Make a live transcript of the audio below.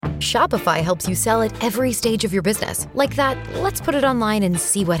Shopify helps you sell at every stage of your business. Like that, let's put it online and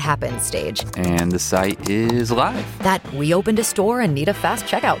see what happens stage. And the site is live. That we opened a store and need a fast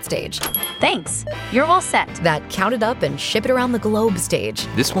checkout stage. Thanks. You're all set. That count it up and ship it around the globe stage.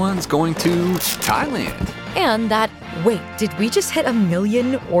 This one's going to Thailand. And that, wait, did we just hit 1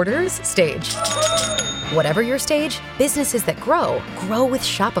 million orders stage? Whatever your stage, businesses that grow with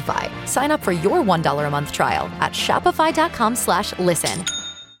Shopify. Sign up for your $1 a month trial at shopify.com/listen.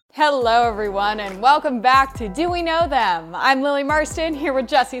 Hello, everyone, and welcome back to Do We Know Them? I'm Lily Marston here with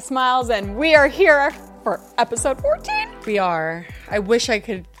Jessie Smiles, and we are here for episode 14. We are. I wish I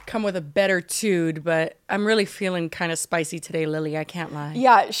could come with a better tude, but I'm really feeling kind of spicy today, Lily. I can't lie.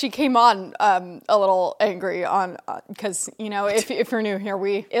 Yeah, she came on a little angry on because if you're new here,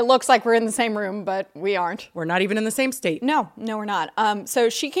 it looks like we're in the same room, but we aren't. We're not even in the same state. No, we're not. So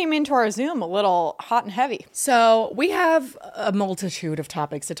she came into our Zoom a little hot and heavy. So we have a multitude of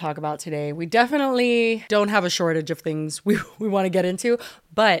topics to talk about today. We definitely don't have a shortage of things we want to get into,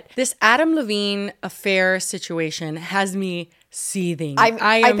 but this Adam Levine affair situation has me seething.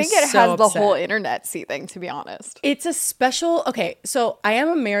 I think it so has the upset. whole internet seething, to be honest. It's a special. Okay, so I am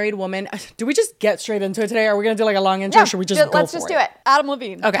a married woman. Do we just get straight into it today? Are we going to do like a long intro? Yeah, or should we let's just do it. Adam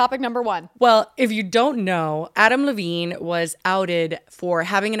Levine, Okay. Topic number 1. Well, if you don't know, Adam Levine was outed for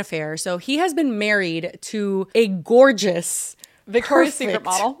having an affair. So he has been married to a gorgeous Victoria's Secret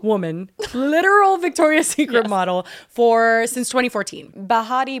perfect model. woman, literal Victoria's Secret model since 2014.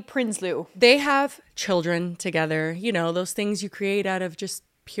 Bahati Prinsloo. They have children together. You know, those things you create out of just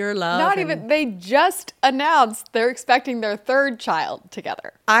pure love. They just announced they're expecting their 3rd child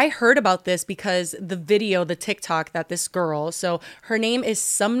together. I heard about this because the TikTok that this girl, so her name is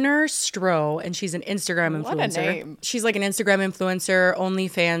Sumner Stroh, and she's an Instagram influencer. What a name. She's like an Instagram influencer,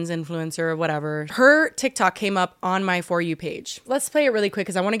 OnlyFans influencer, whatever. Her TikTok came up on my For You page. Let's play it really quick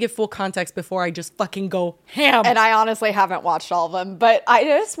because I want to give full context before I just fucking go ham. And I honestly haven't watched all of them, but I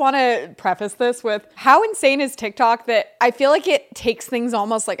just want to preface this with how insane is TikTok that I feel like it takes things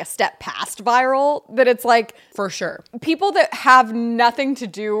almost like a step past viral, that it's like, for sure, people that have nothing to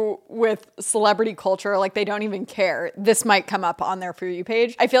do with celebrity culture, like they don't even care, this might come up on their For You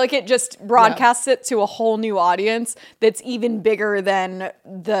page. I feel like it just broadcasts it to a whole new audience that's even bigger than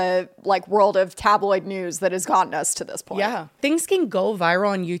the like world of tabloid news that has gotten us to this point. Yeah. Things can go viral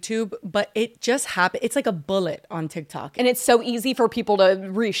on YouTube, but it just happens. It's like a bullet on TikTok. And it's so easy for people to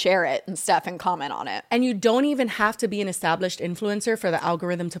reshare it and stuff and comment on it. And you don't even have to be an established influencer for the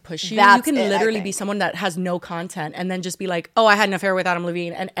algorithm to push you. That's you can it, literally be someone that has no content and then just be like, oh, I had an affair with Adam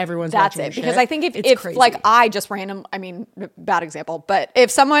Levine, and everyone's watching your shit. Because I think if like I just bad example, but if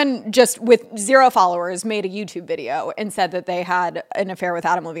someone just with 0 followers made a YouTube video and said that they had an affair with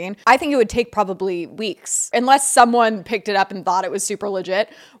Adam Levine, I think it would take probably weeks. Unless someone picked it up and thought it was super legit,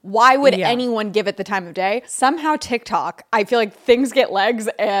 why would anyone give it the time of day? Somehow TikTok, I feel like things get legs,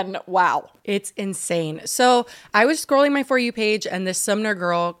 and wow. It's insane. So I was scrolling my For You page, and this Sumner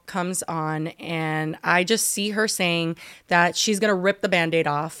girl comes on, and I just see her saying that she's going to rip the Band-Aid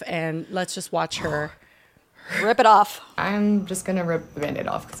off, and let's just watch her. Rip it off. I'm just going to rip the Band-Aid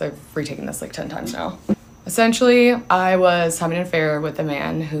off because I've retaken this like 10 times now. Essentially, I was having an affair with a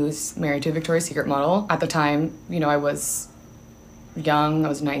man who's married to a Victoria's Secret model. At the time, I was young, I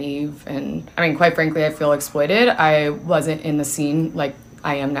was naive, and quite frankly, I feel exploited. I wasn't in the scene like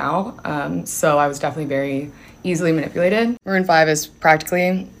I am now, so I was definitely very easily manipulated. Maroon 5 is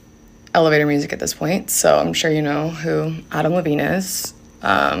practically elevator music at this point, so I'm sure you know who Adam Levine is.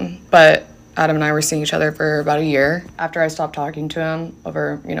 But Adam and I were seeing each other for about a year. After I stopped talking to him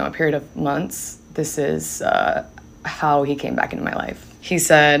over, a period of months, this is how he came back into my life. He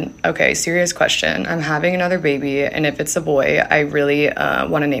said, okay, serious question. I'm having another baby, and if it's a boy, I really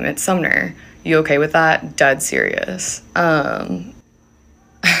want to name it Sumner. You okay with that? Dead serious.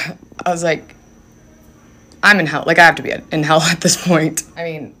 I was like, I'm in hell. Like, I have to be in hell at this point.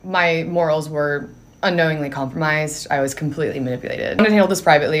 My morals were unknowingly compromised. I was completely manipulated. I wanted to handle this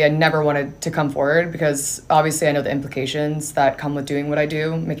privately. I never wanted to come forward because obviously I know the implications that come with doing what I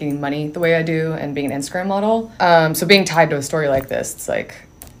do, making money the way I do, and being an Instagram model. So being tied to a story like this, it's like,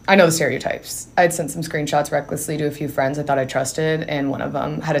 I know the stereotypes. I'd sent some screenshots recklessly to a few friends I thought I trusted, and one of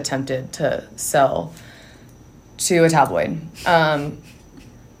them had attempted to sell to a tabloid.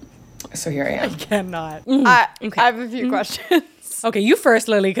 So here I am. I cannot. I have a few questions. Okay, you first,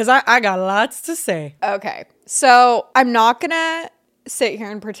 Lily, because I got lots to say. Okay, so I'm not gonna sit here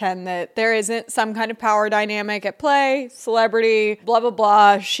and pretend that there isn't some kind of power dynamic at play, celebrity, blah, blah,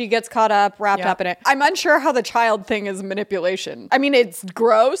 blah. She gets caught up, wrapped up in it. I'm unsure how the child thing is manipulation. I mean, it's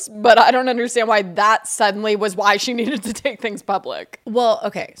gross, but I don't understand why that suddenly was why she needed to take things public. Well,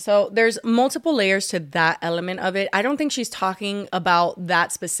 okay, so there's multiple layers to that element of it. I don't think she's talking about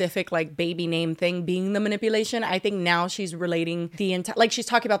that specific like baby name thing being the manipulation. I think now she's relating the entire, like she's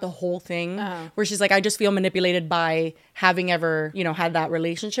talking about the whole thing where she's like, I just feel manipulated by having ever, you know, had that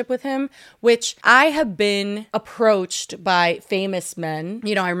relationship with him, which I have been approached by famous men.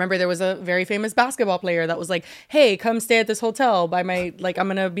 You know, I remember there was a very famous basketball player that was like, hey, come stay at this hotel by my, like, I'm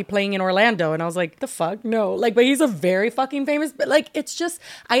gonna be playing in Orlando. And I was like, the fuck? No. Like, but he's a very fucking famous, but like, it's just,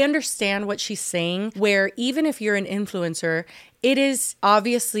 I understand what she's saying, where even if you're an influencer, it is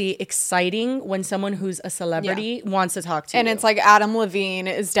obviously exciting when someone who's a celebrity wants to talk to you. And it's like Adam Levine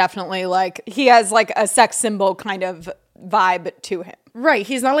is definitely like, he has like a sex symbol kind of vibe to him. Right.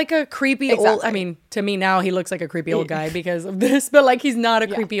 He's not like a creepy old, I mean, to me now he looks like a creepy old guy because of this, but like he's not a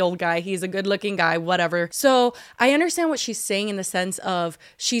creepy old guy. He's a good looking guy, whatever. So I understand what she's saying in the sense of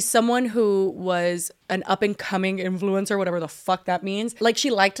she's someone who was an up and coming influencer, whatever the fuck that means. Like she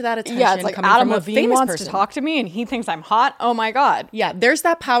liked that attention. Yeah, it's like coming Adam from a Levine famous wants person to talk to me and he thinks I'm hot. Oh my God. Yeah, there's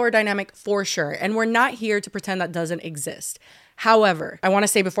that power dynamic for sure. And we're not here to pretend that doesn't exist. However, I want to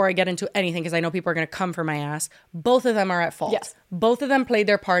say before I get into anything, because I know people are going to come for my ass, both of them are at fault. Yes. Both of them played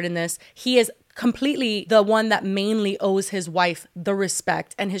their part in this. He is completely the one that mainly owes his wife the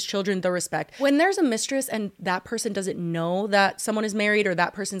respect and his children the respect. When there's a mistress and that person doesn't know that someone is married, or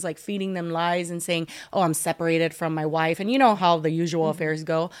that person's like feeding them lies and saying, oh, I'm separated from my wife, and you know how the usual affairs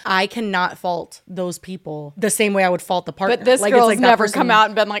go, I cannot fault those people the same way I would fault the partner. But this like, girl's it's like never come out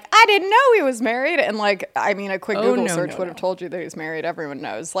and been like, I didn't know he was married. And like, I mean, a quick Google search would have told you that he's married. Everyone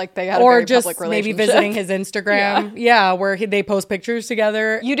knows. Like they had a very public relationship. Or just maybe visiting his Instagram. Yeah, where they post pictures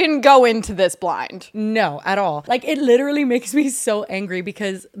together. You didn't go into this blind. No, at all. Like it literally makes me so angry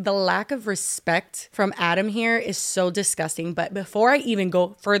because the lack of respect from Adam here is so disgusting. But before I even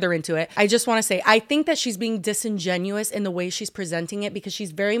go further into it, I just want to say, I think that she's being disingenuous in the way she's presenting it, because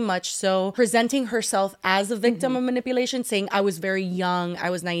she's very much so presenting herself as a victim of manipulation, saying, I was very young,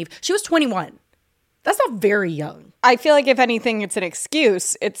 I was naive. She was 21. That's not very young. I feel like if anything, it's an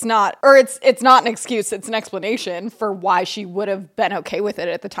excuse. It's not, or it's not an excuse. It's an explanation for why she would have been okay with it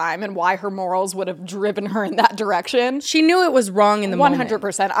at the time and why her morals would have driven her in that direction. She knew it was wrong in the moment.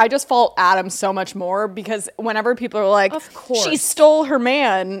 100%. I just fault Adam so much more because whenever people are like, of course, she stole her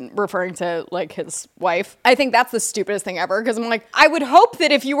man, referring to like his wife, I think that's the stupidest thing ever. Because I'm like, I would hope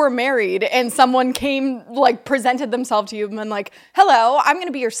that if you were married and someone came, like presented themselves to you and been like, hello, I'm going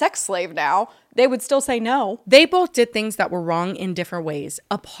to be your sex slave now, they would still say no. They both did things that were wrong in different ways,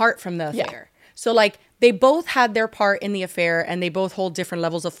 apart from the affair. So like they both had their part in the affair and they both hold different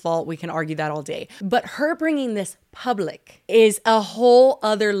levels of fault. We can argue that all day. But her bringing this public is a whole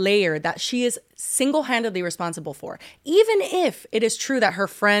other layer that she is single-handedly responsible for. Even if it is true that her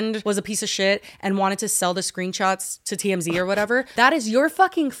friend was a piece of shit and wanted to sell the screenshots to TMZ or whatever, that is your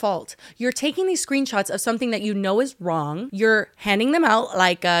fucking fault. You're taking these screenshots of something that you know is wrong. You're handing them out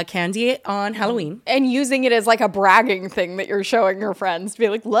like candy on Halloween. And using it as like a bragging thing that you're showing your friends to be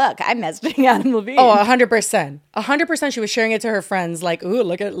like, look, I'm messaging Adam Levine. Oh, 100%. 100% she was sharing it to her friends like, ooh,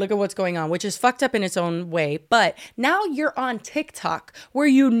 look at what's going on, which is fucked up in its own way. But now you're on TikTok where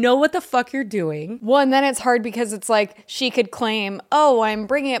you know what the fuck you're doing. Well, and then it's hard because it's like she could claim, oh, I'm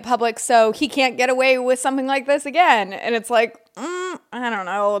bringing it public so he can't get away with something like this again. And it's like, I don't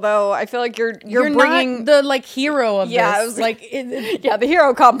know, though. I feel like you're bringing not the like hero of this. It was like, the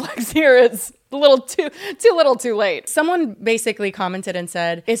hero complex here is a little too little too late. Someone basically commented and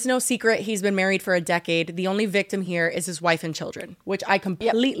said, it's no secret he's been married for a decade. The only victim here is his wife and children, which I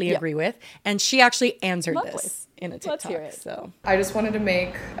completely agree with. And she actually answered this in a TikTok. Let's hear it. So I just wanted to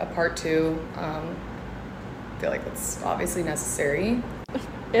make a part 2. I feel like it's obviously necessary.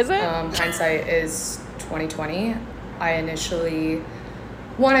 Is it? Hindsight is 2020. I initially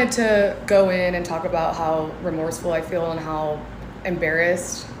wanted to go in and talk about how remorseful I feel and how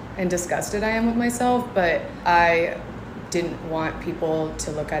embarrassed and disgusted I am with myself, but I didn't want people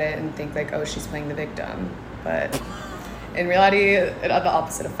to look at it and think like, oh, she's playing the victim. But in reality, it had the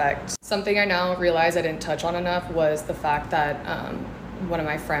opposite effect. Something I now realize I didn't touch on enough was the fact that one of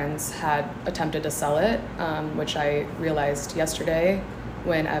my friends had attempted to sell it, which I realized yesterday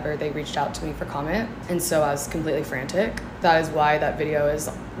whenever they reached out to me for comment. And so I was completely frantic. That is why that video is,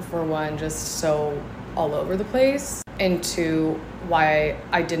 for one, just so all over the place, and two, why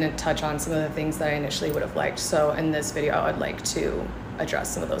I didn't touch on some of the things that I initially would have liked. So in this video, I would like to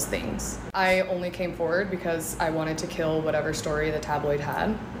address some of those things. I only came forward because I wanted to kill whatever story the tabloid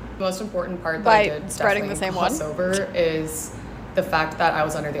had. The most important part that I did spreading the same one over is the fact that I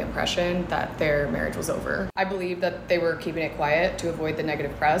was under the impression that their marriage was over. I believe that they were keeping it quiet to avoid the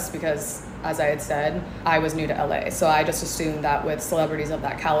negative press because, as I had said, I was new to LA. So I just assumed that with celebrities of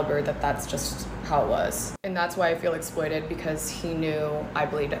that caliber, that that's just how it was. And that's why I feel exploited, because he knew I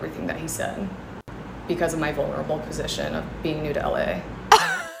believed everything that he said because of my vulnerable position of being new to LA.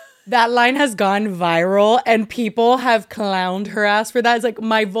 That line has gone viral and people have clowned her ass for that. It's like,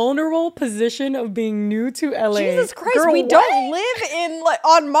 my vulnerable position of being new to LA. Jesus Christ, Girl, we what? don't live in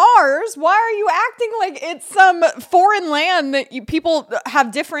on Mars. Why are you acting like it's some foreign land that people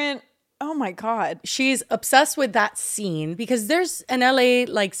have different... Oh my God. She's obsessed with that scene because there's an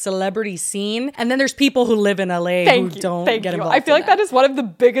LA like celebrity scene, and then there's people who live in LA who don't get involved. I feel like that is one of the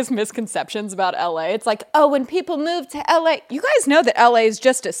biggest misconceptions about LA. It's like, oh, when people move to LA, you guys know that LA is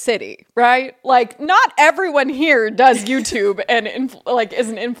just a city, right? Like, not everyone here does YouTube and is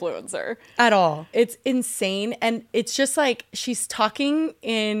an influencer at all. It's insane. And it's just like, she's talking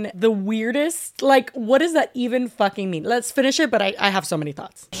in the weirdest, like, what does that even fucking mean? Let's finish it, but I have so many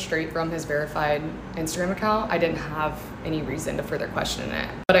thoughts. Straight from his verified Instagram account, I didn't have any reason to further question it.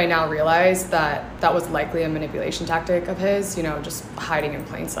 But I now realize that that was likely a manipulation tactic of his, just hiding in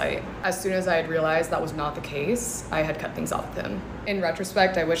plain sight. As soon as I had realized that was not the case, I had cut things off with him. In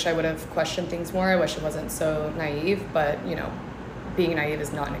retrospect, I wish I would have questioned things more. I wish it wasn't so naive, but being naive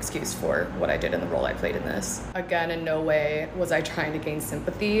is not an excuse for what I did in the role I played in this. Again, in no way was I trying to gain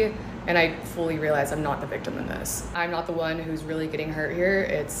sympathy, and I fully realize I'm not the victim in this. I'm not the one who's really getting hurt here.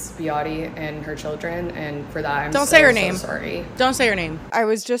 It's Beati and her children, and for that, I'm say her name. So sorry. Don't say her name. I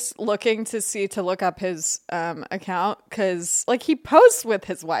was just looking to look up his account because he posts with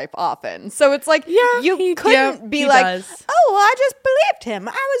his wife often. So it's like, you couldn't be like, does. oh, I just believed him.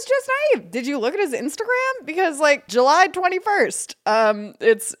 I was just naive. Did you look at his Instagram? Because July 21st,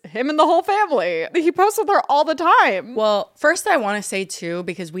 it's him and the whole family. He posts with her all the time. Well, first I want to say too,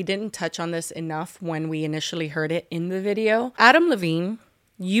 because we didn't touch on this enough when we initially heard it in the video. Adam Levine,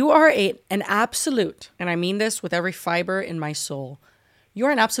 you are an absolute, and I mean this with every fiber in my soul,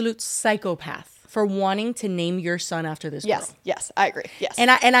 you're an absolute psychopath for wanting to name your son after this girl. Yes, I agree. Yes. And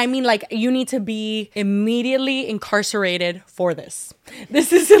I mean, you need to be immediately incarcerated for this.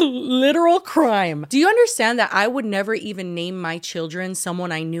 This is a literal crime. Do you understand that I would never even name my children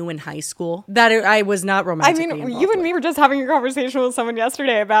someone I knew in high school? That I was not romantically involved you and me were just having a conversation with someone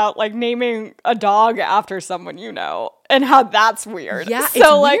yesterday about naming a dog after someone you know. And how that's weird. Yeah,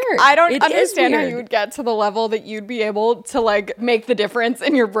 so it's weird. I don't It understand is how weird. you would get to the level that you'd be able to make the difference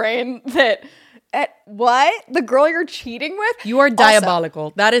in your brain that what? The girl you're cheating with? You are diabolical.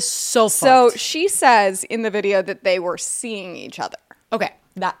 Also, that is so fucked. So she says in the video that they were seeing each other. Okay.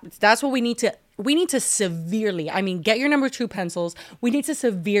 That's what we need to severely, get your number 2 pencils. We need to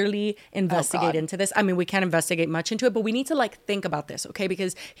severely investigate into this. We can't investigate much into it, but we need to think about this, okay?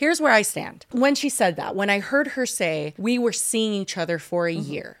 Because here's where I stand. When she said that, when I heard her say we were seeing each other for a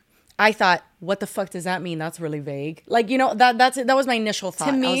year, I thought, what the fuck does that mean? That's really vague. That was my initial thought.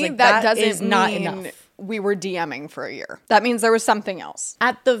 To me, I was like, that doesn't is not mean enough. We were DMing for a year. That means there was something else.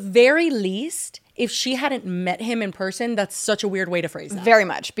 At the very least, if she hadn't met him in person, that's such a weird way to phrase that. Very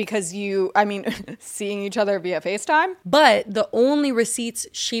much, because seeing each other via FaceTime. But the only receipts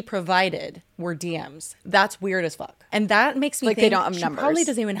she provided were DMs. That's weird as fuck. And that makes me think they don't have she numbers. Probably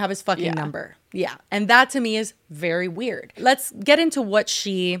doesn't even have his fucking number. Yeah. And that to me is very weird. Let's get into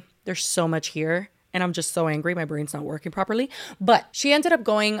there's so much here. And I'm just so angry. My brain's not working properly. But she ended up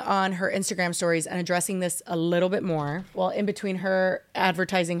going on her Instagram stories and addressing this a little bit more. Well, in between her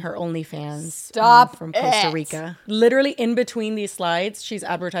advertising her OnlyFans from Costa Rica. Literally in between these slides, she's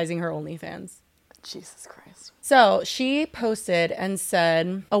advertising her OnlyFans. Jesus Christ. So she posted and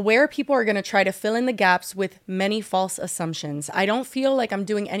said, aware people are going to try to fill in the gaps with many false assumptions. I don't feel like I'm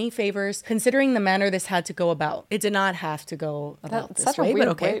doing any favors considering the manner this had to go about. It did not have to go about That's this such way, a weird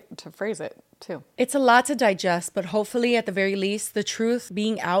but okay. way to phrase it, too. It's a lot to digest, but hopefully at the very least, the truth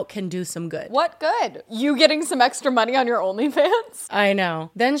being out can do some good. What good? You getting some extra money on your OnlyFans? I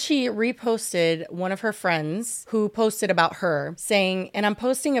know. Then she reposted one of her friends who posted about her saying, and I'm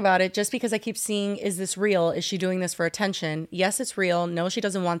posting about it just because I keep seeing, is this real? Is she doing this for attention? Yes, it's real. No, she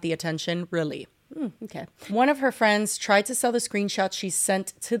doesn't want the attention. Really. Okay. One of her friends tried to sell the screenshots she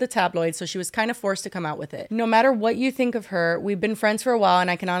sent to the tabloid, so she was kind of forced to come out with it. No matter what you think of her, we've been friends for a while,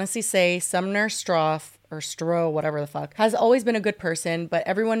 and I can honestly say Sumner Stroff or Stro, whatever the fuck, has always been a good person, but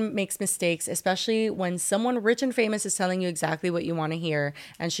everyone makes mistakes, especially when someone rich and famous is telling you exactly what you want to hear.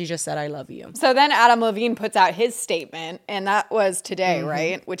 And she just said, I love you. So then Adam Levine puts out his statement, and that was today,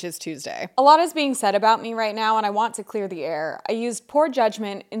 right? Which is Tuesday. A lot is being said about me right now, and I want to clear the air. I used poor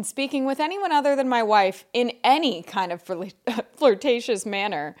judgment in speaking with anyone other than my wife in any kind of flirtatious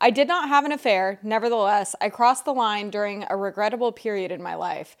manner. I did not have an affair. Nevertheless, I crossed the line during a regrettable period in my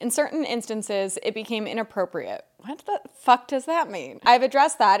life. In certain instances, it became inappropriate. What the fuck does that mean? I've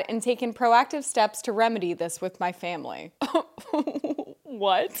addressed that and taken proactive steps to remedy this with my family.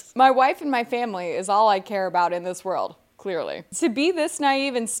 What? My wife and my family is all I care about in this world, clearly. To be this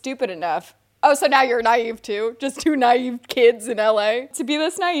naive and stupid enough. Oh, so now you're naive too? Just two naive kids in LA? To be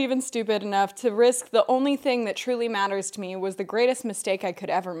this naive and stupid enough to risk the only thing that truly matters to me was the greatest mistake I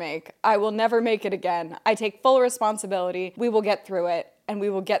could ever make. I will never make it again. I take full responsibility. We will get through it. And we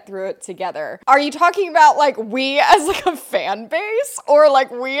will get through it together. Are you talking about like we as like a fan base or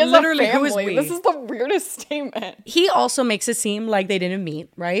like we as Literally, a family? who is we? This is the weirdest statement. He also makes it seem like they didn't meet,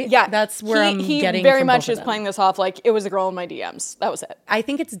 right? Yeah. That's where I'm getting He very from much both of is them. playing this off like it was a girl in my DMs. That was it. I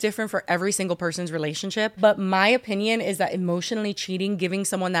think it's different for every single person's relationship, but my opinion is that emotionally cheating, giving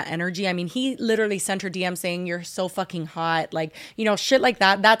someone that energy, I mean, he literally sent her DM saying, you're so fucking hot, like, you know, shit like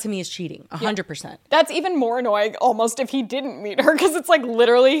that. That to me is cheating, 100%. That's even more annoying almost if he didn't meet her because it's like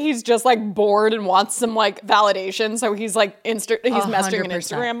literally he's just like bored and wants some like validation. So he's like, he's messaging an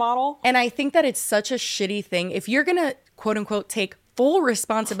Instagram model. And I think that it's such a shitty thing. If you're going to quote unquote take full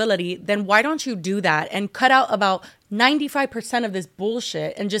responsibility, then why don't you do that and cut out about 95% of this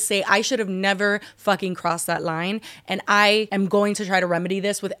bullshit and just say, I should have never fucking crossed that line. And I am going to try to remedy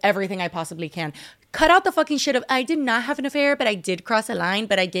this with everything I possibly can. Cut out the fucking shit of, I did not have an affair, but I did cross a line,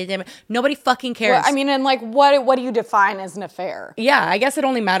 but I did. Nobody fucking cares. Well, I mean, and like, what do you define as an affair? Yeah, I guess it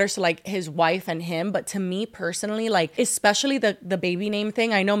only matters to like his wife and him. But to me personally, like, especially the baby name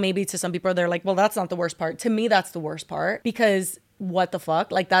thing, I know maybe to some people they're like, well, that's not the worst part. To me, that's the worst part because what the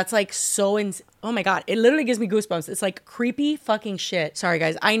fuck? Like, that's like so oh my God, it literally gives me goosebumps. It's like creepy fucking shit. Sorry,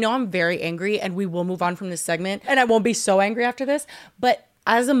 guys. I know I'm very angry and we will move on from this segment and I won't be so angry after this. But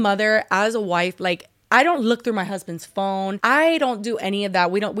as a mother, as a wife, like, I don't look through my husband's phone. I don't do any of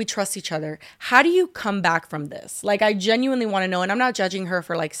that. We trust each other. How do you come back from this? Like, I genuinely want to know, and I'm not judging her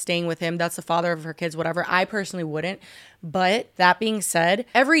for like staying with him. That's the father of her kids, whatever. I personally wouldn't. But that being said,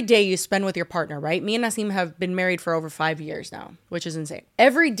 every day you spend with your partner, right? Me and Nasim have been married for over 5 years now, which is insane.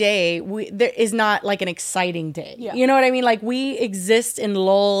 Every day there is not like an exciting day. Yeah. You know what I mean? Like, we exist in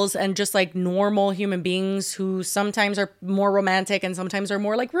lulls and just like normal human beings who sometimes are more romantic and sometimes are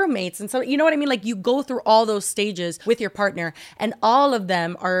more like roommates. And so, you know what I mean? Like, you go through all those stages with your partner and all of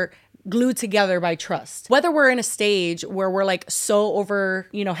them are glued together by trust. Whether we're in a stage where we're like so over,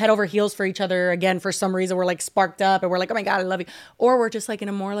 you know, head over heels for each other, again, for some reason we're like sparked up and we're like, oh my God, I love you. Or we're just like in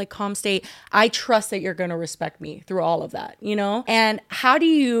a more like calm state. I trust that you're going to respect me through all of that, you know? And how do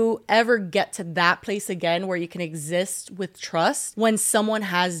you ever get to that place again where you can exist with trust when someone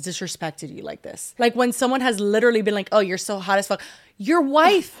has disrespected you like this? Like when someone has literally been like, oh, you're so hot as fuck. Your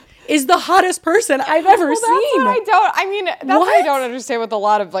wife is the hottest person I've ever seen. That's what I don't understand with a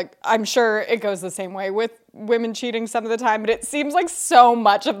lot of like, I'm sure it goes the same way with women cheating some of the time, but it seems like so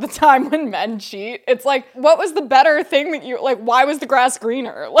much of the time when men cheat, it's like, what was the better thing that you, like, why was the grass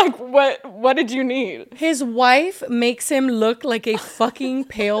greener? Like, what did you need? His wife makes him look like a fucking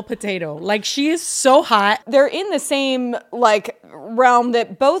pale potato. Like, she is so hot. They're in the same, like, realm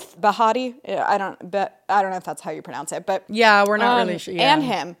that both Bahati, I don't know if that's how you pronounce it, but yeah, we're not really sure. Yeah. And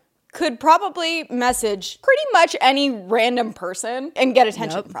him could probably message pretty much any random person and get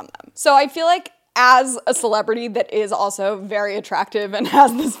attention from them. So I feel like as a celebrity that is also very attractive and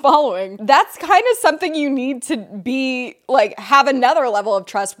has this following, that's kind of something you need to be like, have another level of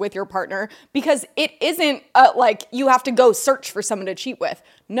trust with your partner, because it isn't like you have to go search for someone to cheat with.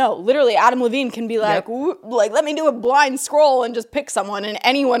 No, literally Adam Levine can be like, like, let me do a blind scroll and just pick someone, and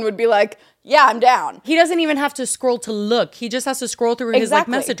anyone would be like, yeah, I'm down. He doesn't even have to scroll to look. He just has to scroll through his like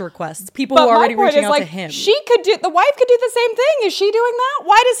message requests. People who are already reaching out to him. The wife could do the same thing. Is she doing that?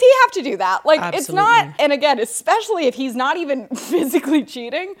 Why does he have to do that? Like, Absolutely. It's not, and again, especially if he's not even physically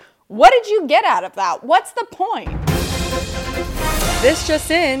cheating, what did you get out of that? What's the point? This just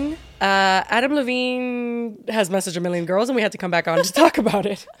in, Adam Levine has messaged a million girls and we had to come back on to talk about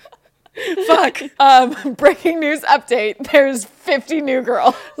it. Fuck. Breaking news update. There's 50 new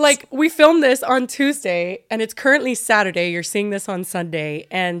girls. Like, we filmed this on Tuesday and it's currently Saturday. You're seeing this on Sunday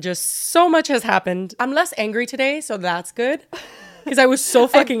and just so much has happened. I'm less angry today, so that's good. because I was so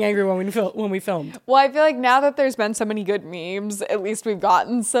fucking angry when we filmed. Well, I feel like now that there's been so many good memes, at least we've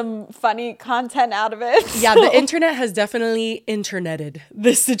gotten some funny content out of it. Yeah, the internet has definitely interneted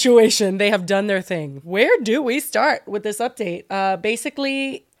this situation. They have done their thing. Where do we start with this update?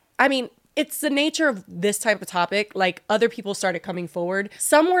 Basically, I mean, it's the nature of this type of topic. Like, other people started coming forward.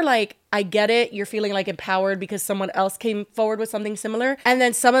 Some were like, I get it. You're feeling like empowered because someone else came forward with something similar. And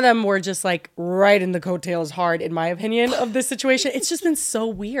then some of them were just like right in the coattails hard, in my opinion, of this situation. It's just been so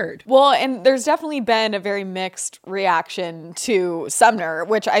weird. Well, and there's definitely been a very mixed reaction to Sumner,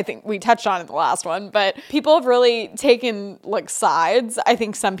 which I think we touched on in the last one, but people have really taken like sides. I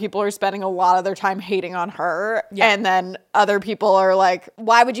think some people are spending a lot of their time hating on her. Yeah. And then other people are like,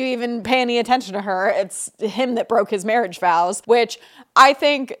 why would you even pay any attention to her? It's him that broke his marriage vows, which I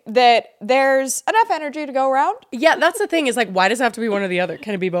think that there's enough energy to go around. Yeah, that's the thing, is like, why does it have to be one or the other?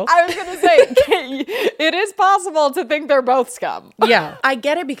 Can it be both? I was going to say, it is possible to think they're both scum. Yeah, I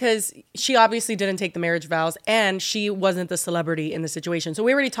get it, because she obviously didn't take the marriage vows and she wasn't the celebrity in the situation. So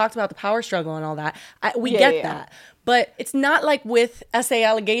we already talked about the power struggle and all that. We get that. But it's not like with essay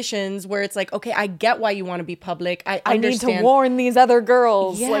allegations where it's like, okay, I get why you want to be public. I understand. Need to warn these other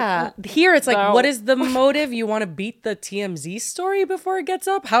girls. Yeah. Like, here it's like, no. What is the motive? You want to beat the TMZ story before it gets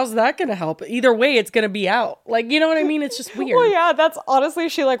up? How's that going to help? Either way, it's going to be out. Like, you know what I mean? It's just weird. Well, yeah, that's honestly,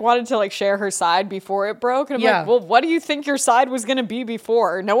 she like wanted to like share her side before it broke. And I'm like, well, what do you think your side was going to be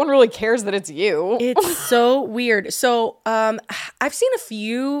before? No one really cares that it's you. It's so weird. So I've seen a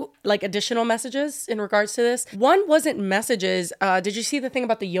few like additional messages in regards to this. One wasn't messages. Did you see the thing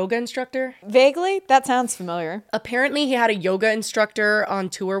about the yoga instructor? Vaguely. That sounds familiar. Apparently he had a yoga instructor on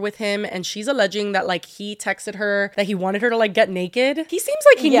tour with him, and she's alleging that like he texted her that he wanted her to like get naked. He seems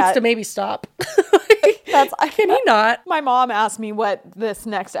like he needs to maybe stop. Can he not? My mom asked me what this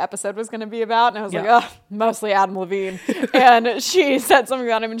next episode was going to be about, and I was like, oh, mostly Adam Levine. And she said something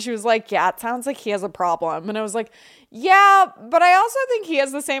about him, and she was like, yeah, it sounds like he has a problem. And I was like, yeah, but I also think he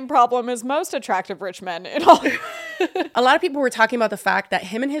has the same problem as most attractive rich men. A lot of people were talking about the fact that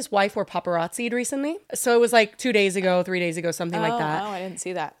him and his wife were paparazzi'd recently. So it was like 2 days ago, 3 days ago, something like that. Oh, I didn't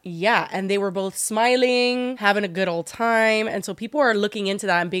see that. Yeah, and they were both smiling, having a good old time. And so people are looking into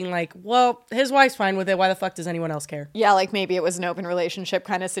that and being like, well, his wife's fine with it. Why the fuck does anyone else care? Yeah, like maybe it was an open relationship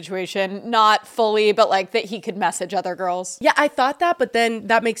kind of situation. Not fully, but like that he could message other girls. Yeah, I thought that, but then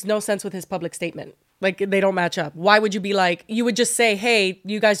that makes no sense with his public statement. Like, they don't match up. Why would you be like, you would just say, hey,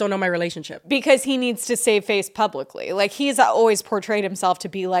 you guys don't know my relationship? Because he needs to save face publicly. Like, he's always portrayed himself to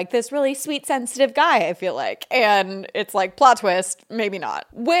be like this really sweet, sensitive guy, I feel like. And it's like, plot twist, maybe not.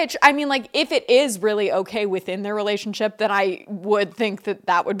 Which, I mean, like, if it is really okay within their relationship, then I would think that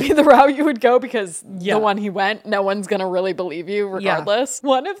that would be the route you would go, because the one he went, no one's going to really believe you regardless. Yeah.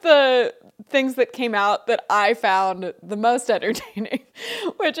 One of the things that came out that I found the most entertaining,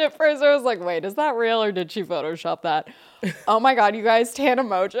 which at first I was like, wait, is that real or did she Photoshop that? Oh my God, you guys, Tana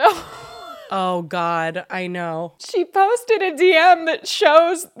Mojo. Oh God, I know. She posted a DM that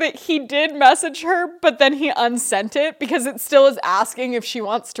shows that he did message her, but then he unsent it because it still is asking if she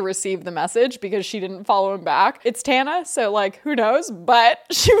wants to receive the message because she didn't follow him back. It's Tana, so like, who knows? But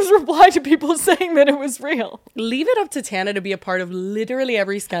she was replying to people saying that it was real. Leave it up to Tana to be a part of literally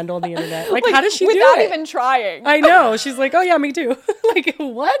every scandal on the internet. Like how does she do it? Without even trying. I know. She's like, oh yeah, me too. Like,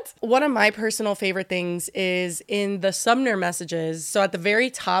 what? One of my personal favorite things is in the Sumner messages. So at the very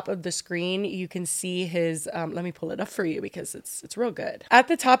top of the screen, you can see his, let me pull it up for you because it's real good. At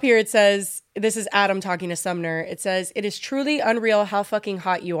the top here, it says, this is Adam talking to Sumner. It says, it is truly unreal how fucking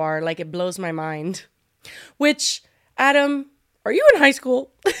hot you are. Like, it blows my mind. Which, Adam, are you in high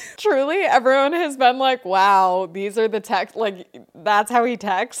school? Truly, everyone has been like, wow, these are the text, like, that's how he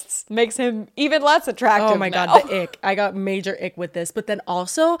texts. Makes him even less attractive. Oh my God, the ick. I got major ick with this. But then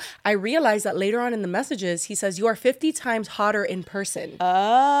also, I realized that later on in the messages, he says, you are 50 times hotter in person.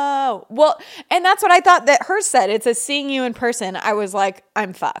 Oh, well, and that's what I thought that hers said. It says, seeing you in person, I was like,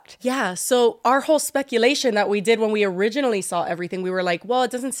 I'm fucked. Yeah, so our whole speculation that we did when we originally saw everything, we were like, well, it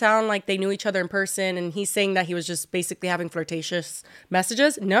doesn't sound like they knew each other in person. And he's saying that he was just basically having flirtatious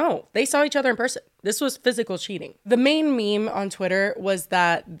messages. No, they saw each other in person. This was physical cheating. The main meme on Twitter was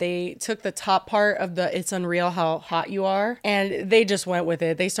that they took the top part of the it's unreal how hot you are and they just went with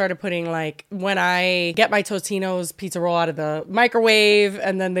it. They started putting like when I get my Totino's pizza roll out of the microwave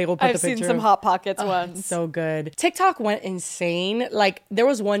and then they will put the picture. I've seen some Hot Pockets ones. So good. TikTok went insane. Like there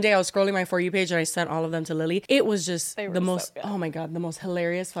was one day I was scrolling my For You page and I sent all of them to Lily. It was just the most, oh my God, the most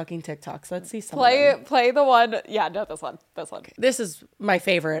hilarious fucking TikToks. Let's see some of them. Play the one. Yeah, no, this one. Okay. This is my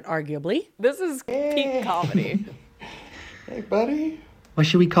favorite, arguably. This is peak comedy. Hey, buddy. What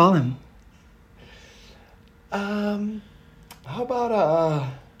should we call him? How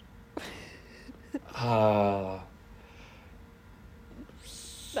about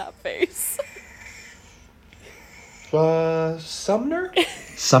That face. Sumner?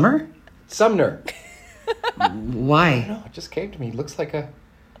 Summer? Sumner. Why? No, it just came to me. Looks like a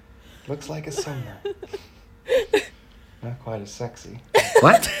Sumner. Not quite as sexy.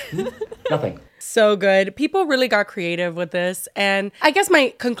 What? Nothing. So good. People really got creative with this. And I guess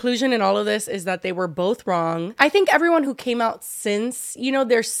my conclusion in all of this is that they were both wrong. I think everyone who came out since,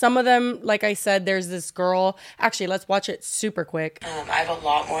 there's some of them, like I said, there's this girl. Actually, let's watch it super quick. I have a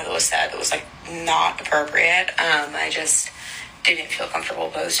lot more that was said that was not appropriate. I just didn't feel comfortable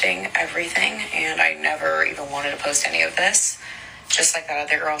posting everything, and I never even wanted to post any of this. Just like that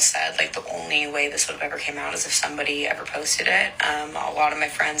other girl said, the only way this would have ever came out is if somebody ever posted it. A lot of my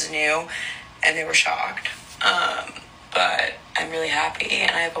friends knew, and they were shocked. But I'm really happy,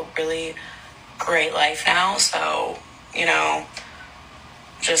 and I have a really great life now. So,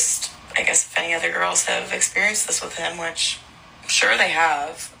 just, I guess if any other girls have experienced this with him, which I'm sure they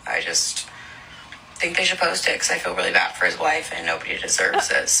have, I just think they should post it because I feel really bad for his wife, and nobody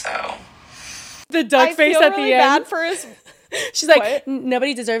deserves it. So The duck face at the end. Bad for his. She's like,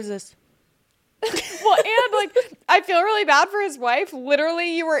 nobody deserves this. Well, and I feel really bad for his wife.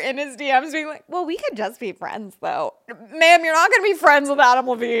 Literally, you were in his DMs being like, well, we could just be friends, though. Ma'am, you're not going to be friends with Adam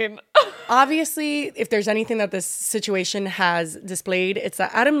Levine. Obviously, if there's anything that this situation has displayed, it's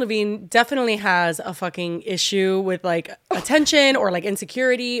that Adam Levine definitely has a fucking issue with attention or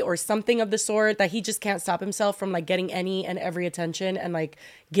insecurity or something of the sort, that he just can't stop himself from getting any and every attention and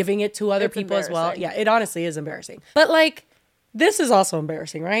giving it to other people as well. Yeah, it honestly is embarrassing. But this is also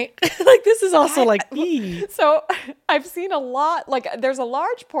embarrassing, right? This is also So I've seen a lot, there's a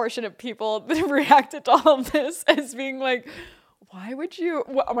large portion of people that have reacted to all of this as being why would you,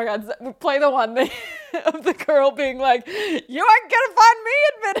 oh my God, play the one of the girl being you aren't going to find me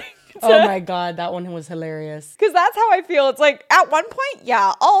admitting oh my God, that one was hilarious. Because that's how I feel. It's at one point,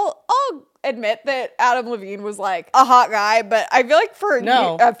 yeah, I'll admit that Adam Levine was a hot guy, but I feel for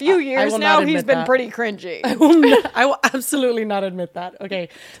a few years now he's been pretty cringy. I will absolutely not admit that. Okay,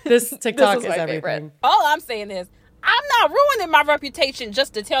 this TikTok is everything. Favorite. All I'm saying is I'm not ruining my reputation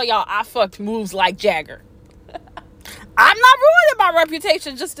just to tell y'all I fucked moves like Jagger. I'm not ruining my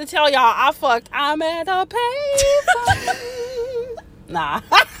reputation just to tell y'all I fucked I'm at a payphone. Nah.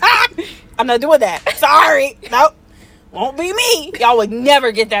 I'm not doing that. Sorry. Nope. Won't be me. Y'all would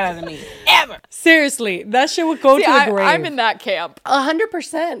never get that out of me. Ever. Seriously, that shit would go to the grave. I'm in that camp.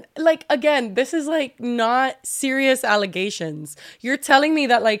 100%. Again, this is not serious allegations. You're telling me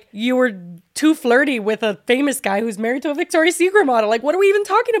that you were too flirty with a famous guy who's married to a Victoria's Secret model. What are we even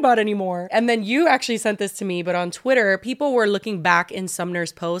talking about anymore? And then you actually sent this to me, but on Twitter, people were looking back in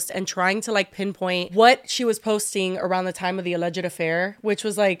Sumner's post and trying to pinpoint what she was posting around the time of the alleged affair, which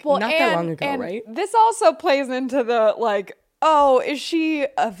was not that long ago, right? This also plays into the oh, is she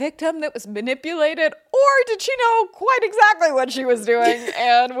a victim that was manipulated? Or did she know quite exactly what she was doing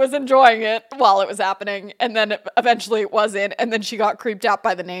and was enjoying it while it was happening? And then eventually it wasn't. And then she got creeped out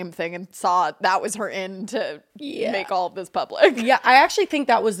by the name thing and saw that was her in to make all of this public. Yeah, I actually think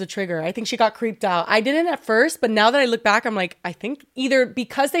that was the trigger. I think she got creeped out. I didn't at first, but now that I look back, I'm I think either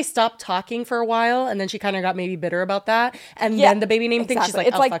because they stopped talking for a while and then she kind of got maybe bitter about that. And then the baby name thing, she's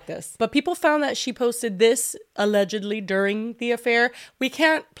fuck this. But people found that she posted this allegedly during the affair. We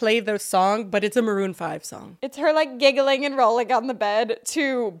can't play the song, but it's a Maroon 5 song. It's her giggling and rolling on the bed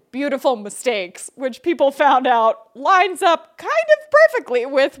to Beautiful Mistakes, which people found out lines up kind of perfectly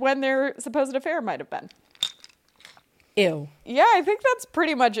with when their supposed affair might have been. Ew. Yeah, I think that's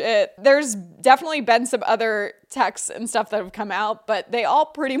pretty much it. There's definitely been some other texts and stuff that have come out, but they all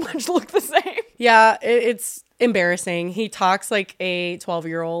pretty much look the same. Yeah, it's embarrassing. He talks like a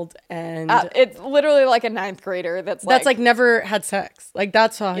 12-year-old, and it's literally like a 9th grader that's never had sex.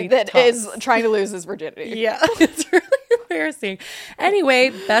 That's how he talks. Is trying to lose his virginity. Yeah, it's really embarrassing.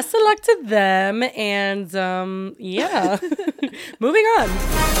 Anyway, best of luck to them, and yeah, moving on.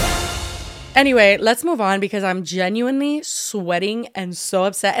 Anyway, let's move on because I'm genuinely sweating and so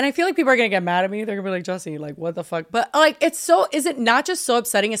upset. And I feel like people are going to get mad at me. They're going to be like, Jesse, what the fuck? But is it not just so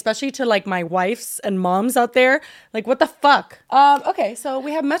upsetting, especially to my wives and moms out there? What the fuck? Okay, so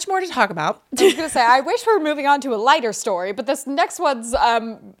we have much more to talk about. I was going to say, I wish we were moving on to a lighter story, but this next one's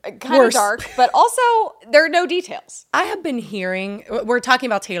kind of dark, but also there are no details. I have been hearing, we're talking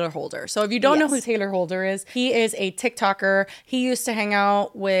about Taylor Holder. So if you don't know who Taylor Holder is, he is a TikToker. He used to hang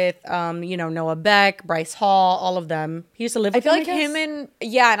out with, Noah Beck, Bryce Hall, all of them. He used to live with them, and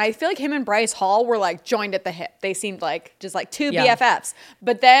I feel like him and Bryce Hall were joined at the hip. They seemed like just two BFFs.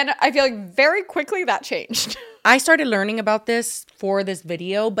 But then I feel like very quickly that changed. I started learning about this for this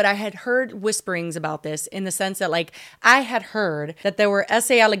video, but I had heard whisperings about this in the sense that like I had heard that there were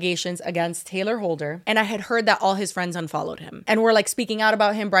SA allegations against Taylor Holder, and I had heard that all his friends unfollowed him and were like speaking out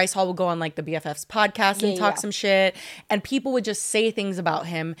about him. Bryce Hall would go on like the BFFs podcast and talk some shit, and people would just say things about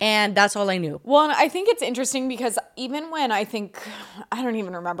him, and that's all I knew. Well, and I think it's interesting because even when I don't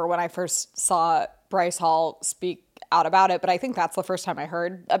even remember when I first saw Bryce Hall speak out about it, but I think that's the first time I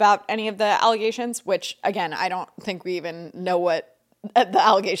heard about any of the allegations, which again, I don't think we even know what the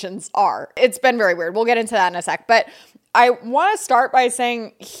allegations are. It's been very weird. We'll get into that in a sec, but I want to start by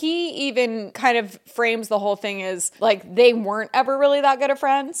saying he even kind of frames the whole thing as like they weren't ever really that good of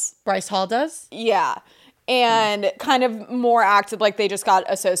friends. Bryce Hall does? Yeah. And kind of more acted like they just got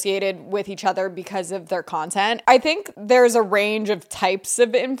associated with each other because of their content. I think there's a range of types of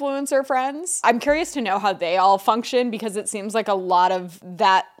influencer friends. I'm curious to know how they all function because it seems like a lot of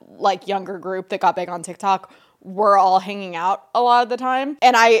that like younger group that got big on TikTok were all hanging out a lot of the time.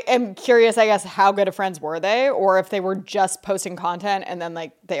 And I am curious, I guess, how good of friends were they? Or if they were just posting content and then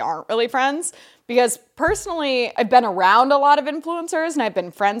like they aren't really friends. Because personally, I've been around a lot of influencers and I've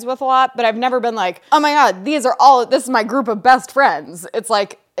been friends with a lot, but I've never been like, oh my God, this is my group of best friends. It's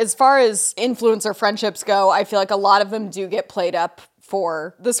like, as far as influencer friendships go, I feel like a lot of them do get played up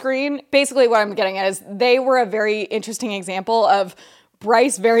for the screen. Basically what I'm getting at is they were a very interesting example of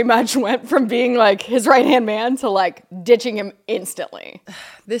Bryce very much went from being like his right-hand man to like ditching him instantly.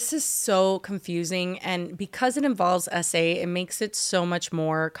 This is so confusing, and because it involves SA, it makes it so much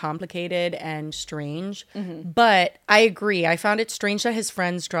more complicated and strange. But I agree. I found it strange that his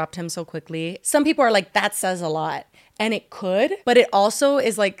friends dropped him so quickly. Some people are like, that says a lot. And it could, but it also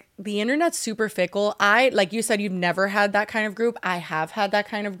is like the internet's super fickle. Like you said, you've never had that kind of group. I have had that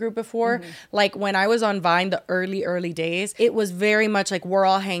kind of group before. Like when I was on Vine, the early days, it was very much like we're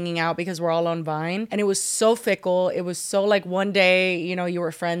all hanging out because we're all on Vine. And it was so fickle. It was so like one day, you know, you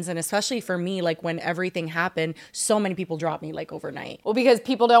were friends. And especially for me, like when everything happened, so many people dropped me like overnight. Well, because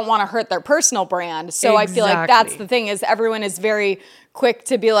people don't want to hurt their personal brand. So I feel like that's the thing is everyone is very quick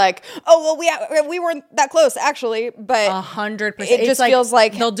to be like, oh, well, we weren't that close actually, but 100%. It just feels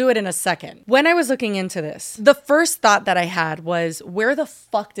like they'll do it in a second. When I was looking into this, the first thought that I had was, where the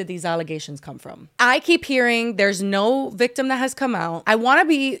fuck did these allegations come from? I keep hearing there's no victim that has come out. I want to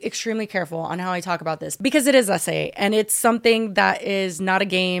be extremely careful on how I talk about this because it is SA and it's something that is not a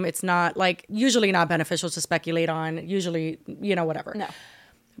game. It's not like usually not beneficial to speculate on, usually, you know, whatever. No.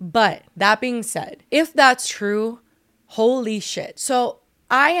 But that being said, if that's true, holy shit. So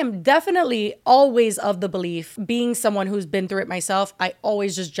I am definitely always of the belief, being someone who's been through it myself, I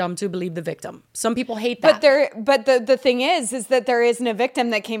always just jump to believe the victim. Some people hate that. But the thing is that there isn't a victim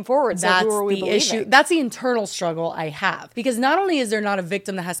that came forward. So that's who are we the believing? issue. That's the internal struggle I have. Because not only is there not a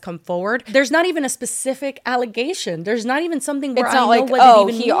victim that has come forward, there's not even a specific allegation. There's not even something where it's not I like, know what oh, it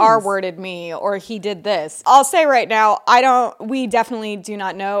even he means. R-worded me or he did this. I'll say right now, we definitely do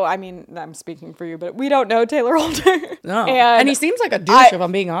not know. I mean, I'm speaking for you, but we don't know Taylor Holder. No. And he seems like a douche, if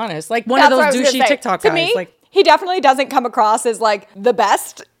I'm being honest. Like one of those douchey TikTok guys. To me, like, he definitely doesn't come across as like the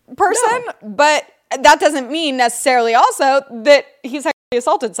best person, but that doesn't mean necessarily also that he's sexually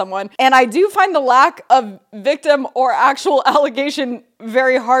assaulted someone. And I do find the lack of victim or actual allegation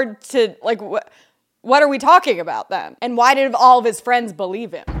very hard to like, what are we talking about then? And why did all of his friends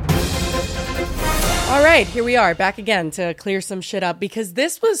believe him? All right, here we are back again to clear some shit up because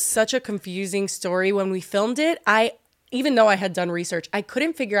this was such a confusing story when we filmed it. Even though I had done research, I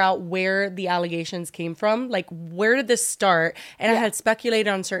couldn't figure out where the allegations came from. Like, where did this start? And I had speculated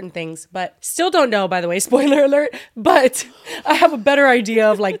on certain things, but still don't know, by the way, spoiler alert. But I have a better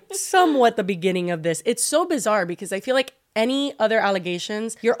idea of like somewhat the beginning of this. It's so bizarre because I feel like any other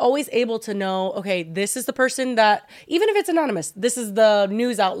allegations, you're always able to know, okay, this is the person that, even if it's anonymous, this is the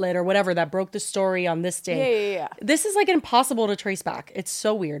news outlet or whatever that broke the story on this day. Yeah. This is like impossible to trace back. It's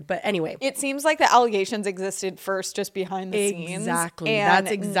so weird. But anyway. It seems like the allegations existed first just behind the scenes. Exactly. And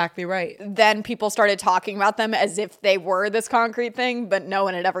that's exactly right. then people started talking about them as if they were this concrete thing, but no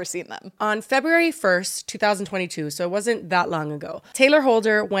one had ever seen them. On February 1st, 2022, so it wasn't that long ago, Taylor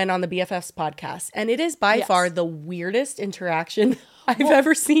Holder went on the BFFs podcast, and it is by far the weirdest interaction I've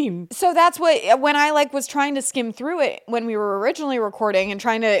ever seen. So that's when I like was trying to skim through it when we were originally recording and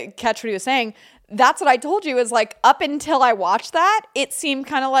trying to catch what he was saying. that's what I told you is like, up until I watched that, it seemed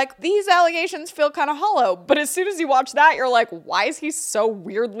kind of like these allegations feel kind of hollow. But as soon as you watch that, you're like, why is he so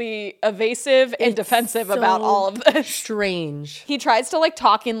weirdly evasive and defensive about all of this? Strange. He tries to like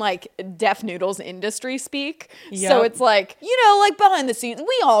talk in like deaf noodles industry speak. So it's like, you know, like behind the scenes,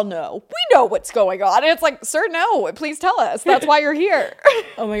 we all know. We know what's going on. And it's like, sir, no, please tell us. That's why you're here.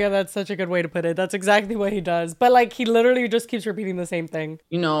 Oh my God, that's such a good way to put it. That's exactly what he does. But like, he literally just keeps repeating the same thing.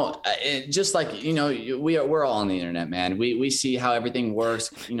 You know, just like, you know, we're all on the internet, man. We see how everything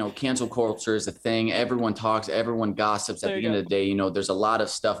works. You know, cancel culture is a thing. Everyone talks, everyone gossips. At the end of the day, you know, there's a lot of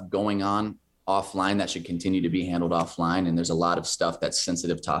stuff going on offline that should continue to be handled offline. And there's a lot of stuff that's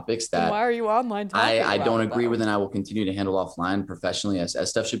sensitive topics that why are you online talking I don't about agree with, and I will continue to handle offline professionally as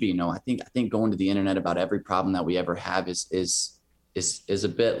stuff should be. You know, I think going to the internet about every problem that we ever have is a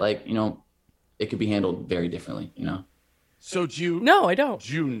bit like, you know, it could be handled very differently, you know? So No, I don't.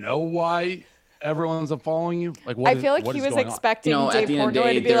 Do you know why everyone's unfollowing you? Like, I feel like he was expecting Dave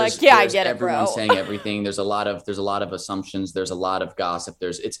Portnoy to be there's- like, yeah, I there's get it, bro. everyone saying everything. There's a lot of assumptions. There's a lot of gossip.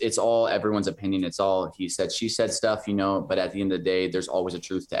 It's all everyone's opinion. It's all he said, she said stuff, you know, but at the end of the day, there's always a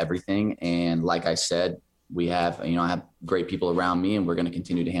truth to everything. And like I said, I have great people around me, and we're going to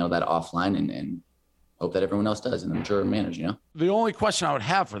continue to handle that offline and hope that everyone else does in a mature manner, you know? The only question I would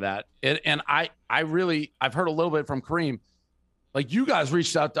have for that, and I've heard a little bit from Kareem, like you guys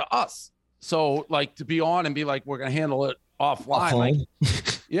reached out to us. So like to be on and be like, we're going to handle it offline.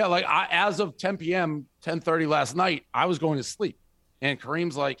 Like, yeah. Like as of 10 p.m., 10:30 last night, I was going to sleep, and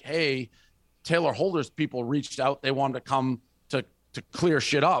Kareem's like, hey, Taylor Holder's people reached out. They wanted to come to clear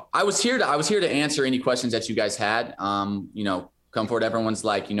shit up. I was here to answer any questions that you guys had. You know, come forward. Everyone's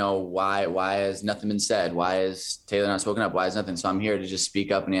like, you know, why has nothing been said? Why is Taylor not spoken up? Why is nothing? So I'm here to just speak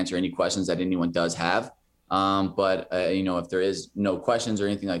up and answer any questions that anyone does have. But you know, if there is no questions or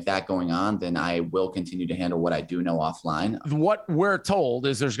anything like that going on, then I will continue to handle what I do know offline. What we're told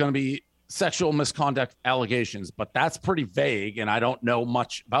is there's going to be sexual misconduct allegations, but that's pretty vague, and I don't know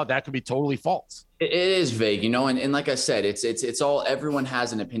much about that. Could be totally false. It is vague, you know, and like I said, it's all, everyone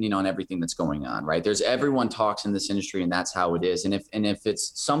has an opinion on everything that's going on, right? Everyone talks in this industry, and that's how it is. And if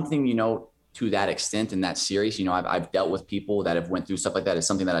it's something, you know, to that extent and that serious, you know, I've dealt with people that have went through stuff like that. It's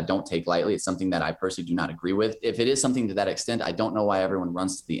something that I don't take lightly. It's something that I personally do not agree with. If it is something to that extent, I don't know why everyone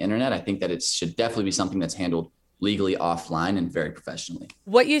runs to the internet. I think that it should definitely be something that's handled legally offline and very professionally.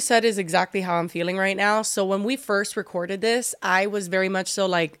 What you said is exactly how I'm feeling right now. So when we first recorded this, I was very much so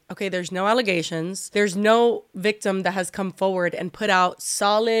like, okay, there's no allegations. There's no victim that has come forward and put out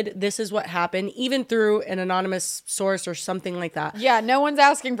solid, this is what happened, even through an anonymous source or something like that. Yeah, no one's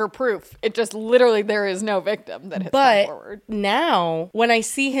asking for proof. It just literally, there is no victim that has come forward. Now, when I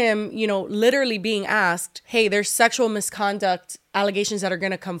see him, you know, literally being asked, hey, there's sexual misconduct allegations that are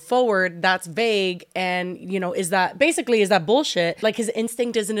going to come forward, that's vague, and you know, is that bullshit? Like, his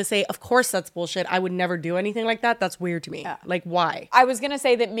instinct isn't to say, of course that's bullshit, I would never do anything like that. That's weird to me. Yeah. Like, why? I was going to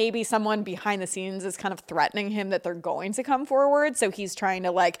say that maybe someone behind the scenes is kind of threatening him that they're going to come forward, so he's trying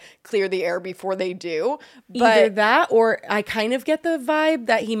to like clear the air before they do. But either that, or I kind of get the vibe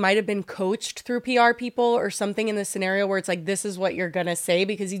that he might have been coached through PR people or something in this scenario where it's like, this is what you're going to say,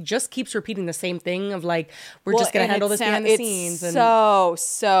 because he just keeps repeating the same thing of like, we're just going to handle this behind the scenes.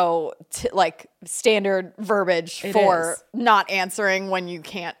 Like standard verbiage for not answering when you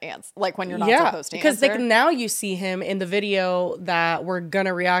can't answer, like when you're not supposed to answer. Because like now you see him in the video that we're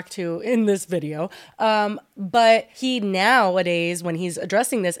gonna react to in this video. But he nowadays, when he's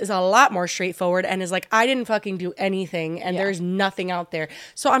addressing this, is a lot more straightforward and is like, I didn't fucking do anything, and there's nothing out there.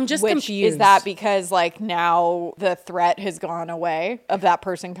 So I'm just confused. Is that because like now the threat has gone away of that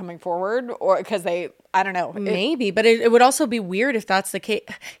person coming forward, or because I don't know. Maybe, but it would also be weird if that's the case.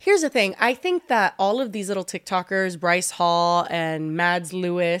 Here's the thing. I think that all of these little TikTokers, Bryce Hall and Mads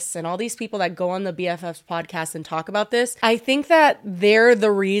Lewis and all these people that go on the BFFs podcast and talk about this, I think that they're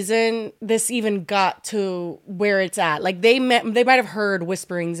the reason this even got to where it's at. Like they might have heard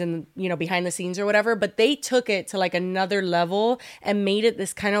whisperings and, you know, behind the scenes or whatever, but they took it to like another level and made it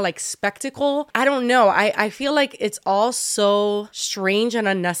this kind of like spectacle. I don't know. I feel like it's all so strange and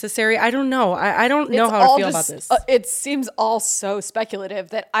unnecessary. I don't know. I don't know how I feel about this. It seems all so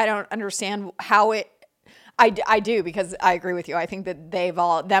speculative that I don't understand how it. I do, because I agree with you. I think that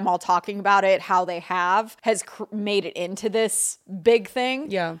them all talking about it, how they has made it into this big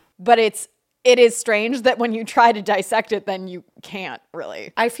thing. Yeah, but it is strange that when you try to dissect it, then you can't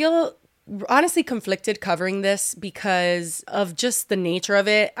really. I feel honestly conflicted covering this because of just the nature of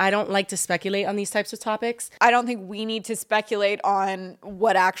it. I don't like to speculate on these types of topics. I don't think we need to speculate on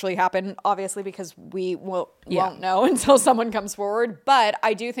what actually happened, obviously, because we won't know until someone comes forward. But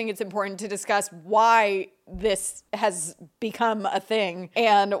I do think it's important to discuss why this has become a thing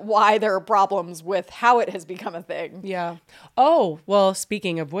and why there are problems with how it has become a thing. Yeah. Oh, well,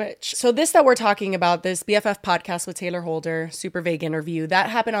 speaking of which, so this that we're talking about, this BFF podcast with Taylor Holder, super vague interview, that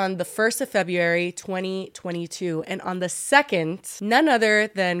happened on the 1st of February, 2022. And on the 2nd, none other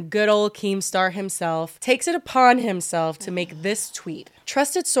than good old Keemstar himself takes it upon himself to make this tweet.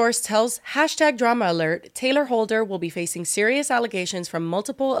 Trusted source tells #drama alert, Taylor Holder will be facing serious allegations from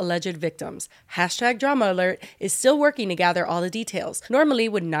multiple alleged victims. #drama alert is still working to gather all the details. Normally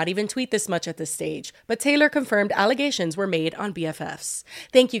would not even tweet this much at this stage, but Taylor confirmed allegations were made on BFFs.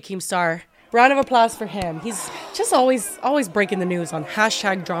 Thank you, Keemstar. Round of applause for him. He's just always breaking the news on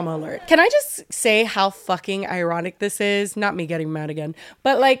 #drama alert. Can I just say how fucking ironic this is? Not me getting mad again,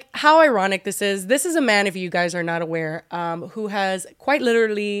 but like how ironic this is. This is a man, if you guys are not aware, who has quite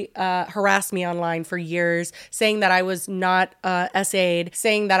literally harassed me online for years, saying that I was not SA'd,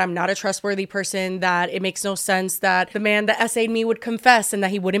 saying that I'm not a trustworthy person, that it makes no sense that the man that SA'd me would confess and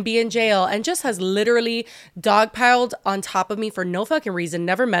that he wouldn't be in jail, and just has literally dogpiled on top of me for no fucking reason.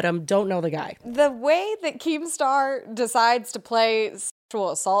 Never met him, don't know the guy. The way that Keemstar decides to play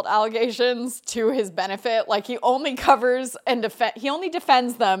sexual assault allegations to his benefit, like he only covers and he only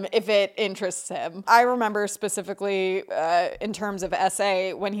defends them if it interests him. I remember specifically in terms of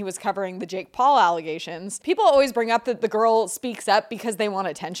SA when he was covering the Jake Paul allegations, people always bring up that the girl speaks up because they want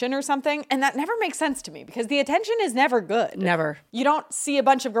attention or something, and that never makes sense to me because the attention is never good. Never. You don't see a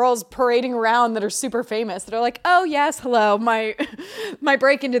bunch of girls parading around that are super famous that are like, oh yes, hello, my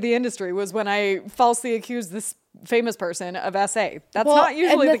break into the industry was when I falsely accused this famous person of SA. That's not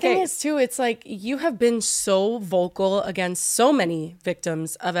usually the case. And the thing is too, it's like you have been so vocal against so many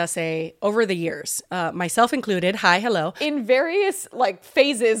victims of SA over the years, myself included. Hi, hello. In various like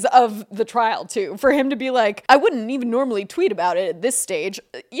phases of the trial too, for him to be like, I wouldn't even normally tweet about it at this stage.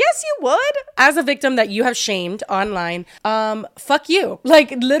 Yes, you would. As a victim that you have shamed online, fuck you.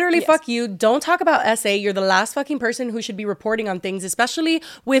 Like literally yes. Fuck you. Don't talk about SA. You're the last fucking person who should be reporting on things, especially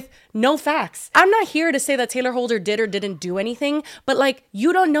with no facts. I'm not here to say that Taylor Holder did or didn't do anything, but like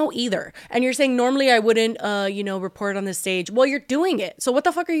you don't know either. And you're saying normally I wouldn't report on this stage. Well, you're doing it. So what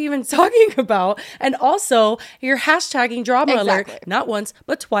the fuck are you even talking about? And also you're hashtagging drama alert not once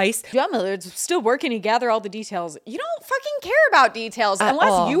but twice. Drama alert's still working to gather all the details. You don't fucking care about details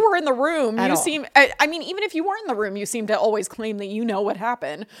unless you were in the room. I mean, even if you weren't in the room, you seem to always claim that you know what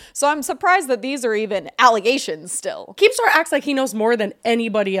happened. So I'm surprised that these are even allegations still. Keemstar acts like he knows more than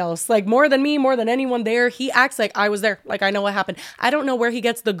anybody else, like more than me, more than anyone there. He acts like I was there, like I know what happened. I don't know where he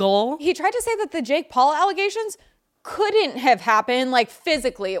gets the goal. He tried to say that the Jake Paul allegations couldn't have happened, like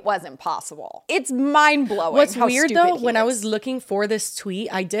physically it wasn't possible. It's mind-blowing. What's weird though, when I was looking for this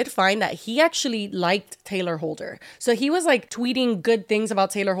tweet, I did find that he actually liked Taylor Holder. So he was like tweeting good things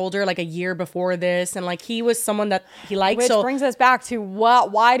about Taylor Holder like a year before this, and like he was someone that he liked. Which brings us back to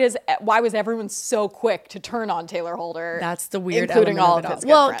why was everyone so quick to turn on Taylor Holder? That's the weird including all of his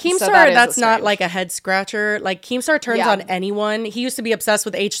well, friends. Keemstar, that's not like a head scratcher. Like Keemstar turns on anyone. He used to be obsessed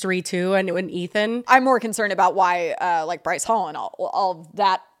with H3 too, and Ethan. I'm more concerned about why like Bryce Hall and all of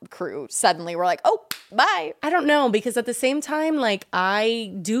that crew suddenly were like, oh, bye. I don't know, because at the same time, like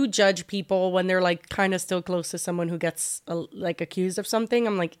I do judge people when they're like kind of still close to someone who gets like accused of something.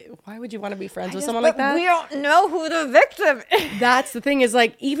 I'm like, why would you want to be friends with someone like that? We don't know who the victim is. That's the thing, is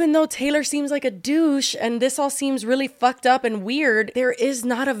like, even though Taylor seems like a douche and this all seems really fucked up and weird, there is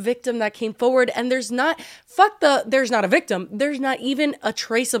not a victim that came forward, and there's not a victim. There's not even a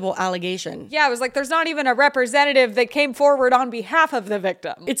traceable allegation. Yeah, it was like, there's not even a representative that came forward on behalf of the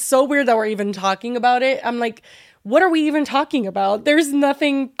victim. It's so weird that we're even talking about it. I'm like, what are we even talking about? There's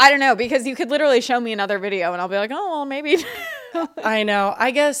nothing. I don't know, because you could literally show me another video and I'll be like, oh, well, maybe. I know.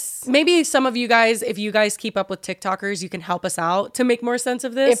 I guess maybe some of you guys, if you guys keep up with TikTokers, you can help us out to make more sense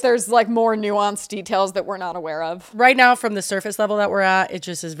of this. If there's like more nuanced details that we're not aware of. Right now, from the surface level that we're at, it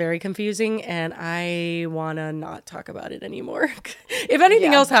just is very confusing, and I want to not talk about it anymore. If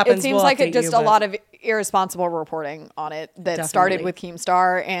anything else happens, it seems like it just a lot of irresponsible reporting on it that started with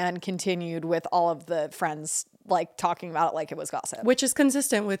Keemstar and continued with all of the friends like talking about it like it was gossip. Which is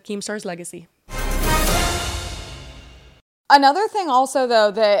consistent with Keemstar's legacy. Another thing also,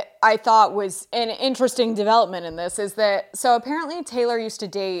 though, that I thought was an interesting development in this is that, so apparently Taylor used to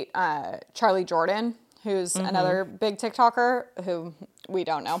date Charlie Jordan, who's another big TikToker who We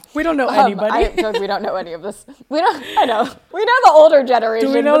don't know. We don't know anybody. I feel like we don't know any of this. I know. We know the older generation.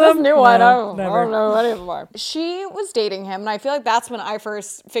 Do we know but them? This new one, I Never. don't know any of them are. She was dating him, and I feel like that's when I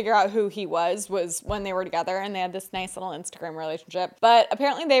first figured out who he was when they were together, and they had this nice little Instagram relationship. But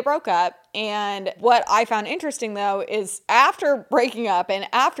apparently they broke up, and what I found interesting, though, is after breaking up and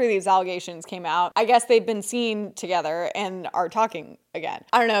after these allegations came out, I guess they've been seen together and are talking again.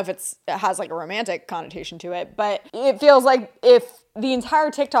 I don't know if it has like a romantic connotation to it, but it feels like if the entire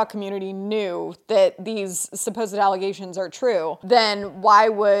TikTok community knew that these supposed allegations are true, then why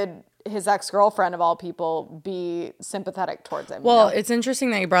would his ex-girlfriend of all people be sympathetic towards him? Well, it's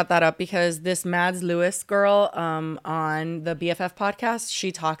interesting that you brought that up because this Mads Lewis girl on the BFF podcast,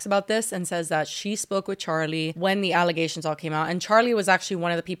 she talks about this and says that she spoke with Charlie when the allegations all came out. And Charlie was actually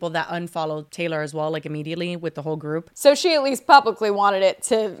one of the people that unfollowed Taylor as well, like immediately with the whole group. So she at least publicly wanted it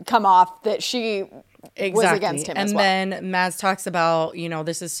to come off that she was against him as well. And then Mads talks about,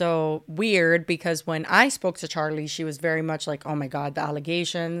 this is so weird because when I spoke to Charlie, she was very much like, oh my God, the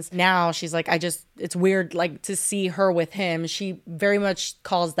allegations. Now she's like, it's weird like to see her with him. She very much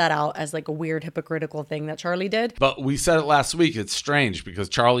calls that out as like a weird hypocritical thing that Charlie did. But we said it last week. It's strange because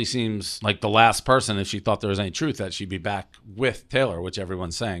Charlie seems like the last person, if she thought there was any truth, that she'd be back with Taylor, which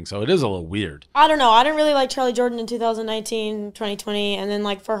everyone's saying. So it is a little weird. I don't know. I didn't really like Charlie Jordan in 2019, 2020. And then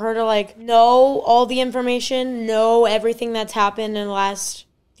like for her to like know all the information, know everything that's happened in the last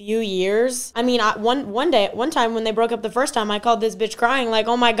few years. I mean, one time when they broke up the first time, I called this bitch crying like,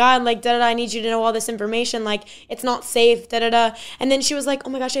 oh my God, like da-da-da, I need you to know all this information, like it's not safe, da-da-da. And then she was like, oh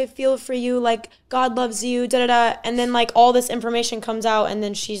my gosh, I feel for you, like God loves you, da-da-da. And then like all this information comes out and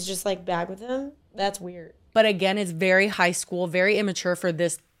then she's just like back with him. That's weird. But again, it's very high school, very immature for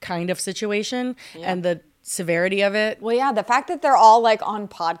this kind of situation and the severity of it. Well, yeah, the fact that they're all like on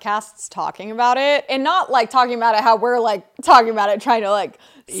podcasts talking about it and not like talking about it how we're like talking about it, trying to like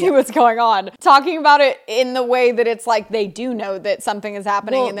see what's going on, talking about it in the way that it's like they do know that something is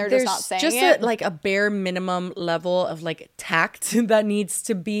happening and they're just not saying just it. Like a bare minimum level of like tact that needs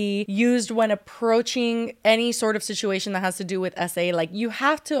to be used when approaching any sort of situation that has to do with SA. Like you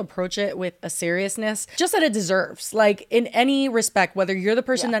have to approach it with a seriousness just that it deserves, like in any respect, whether you're the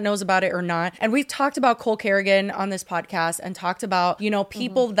person that knows about it or not. And we've talked about Cole Kerrigan on this podcast and talked about,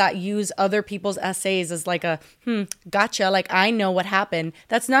 people that use other people's essays as like a, gotcha, like I know what happened.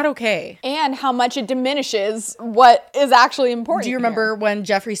 That's not okay. And how much it diminishes what is actually important. Do you remember when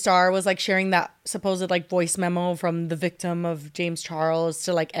Jeffree Star was like sharing that supposed like voice memo from the victim of James Charles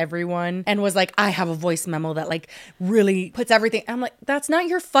to like everyone and was like, I have a voice memo that like really puts everything. I'm like, that's not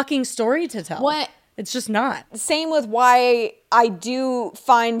your fucking story to tell. What? It's just not. Same with why I do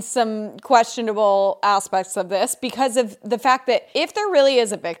find some questionable aspects of this because of the fact that if there really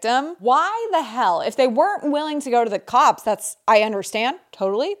is a victim, why the hell, if they weren't willing to go to the cops, I understand,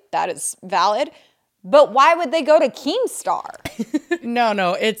 totally, that is valid. But why would they go to Keemstar?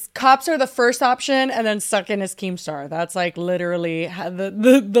 No. It's cops are the first option and then second is Keemstar. That's like literally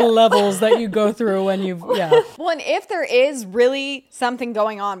the levels that you go through when you've, Well, and if there is really something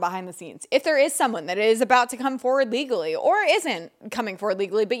going on behind the scenes, if there is someone that is about to come forward legally or isn't coming forward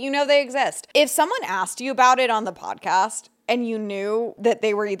legally, but they exist. If someone asked you about it on the podcast and you knew that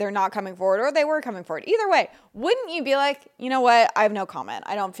they were either not coming forward or they were coming forward, either way, wouldn't you be like, you know what? I have no comment.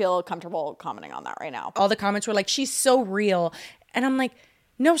 I don't feel comfortable commenting on that right now. All the comments were like, she's so real. And I'm like,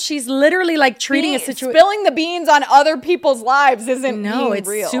 no, she's literally like treating a situation. Spilling the beans on other people's lives isn't it's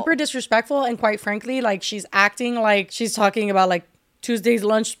real. Super disrespectful. And quite frankly, like she's acting like she's talking about like Tuesday's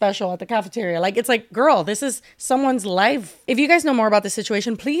lunch special at the cafeteria. Like, it's like, girl, this is someone's life. If you guys know more about the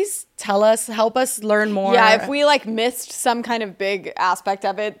situation, please tell us, help us learn more. Yeah, if we like missed some kind of big aspect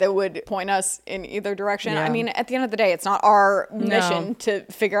of it that would point us in either direction. I mean, at the end of the day, it's not our mission to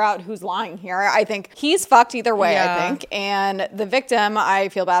figure out who's lying here. I think he's fucked either way, I think. And the victim, I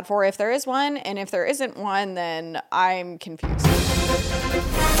feel bad for if there is one. And if there isn't one, then I'm confused.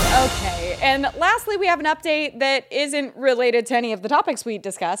 Okay, and lastly, we have an update that isn't related to any of the topics we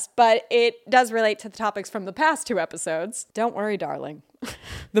discussed, but it does relate to the topics from the past 2 episodes. Don't worry, darling.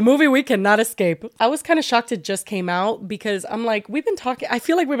 The movie we cannot escape. I was kind of shocked it just came out because I'm like, I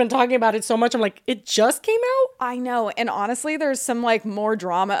feel like we've been talking about it so much. I'm like, it just came out? I know. And honestly, there's some like more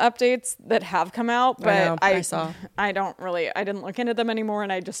drama updates that have come out, but I saw. I didn't look into them anymore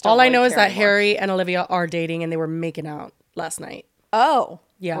and I just don't All I know is that anymore. Harry and Olivia are dating and they were making out last night. Oh.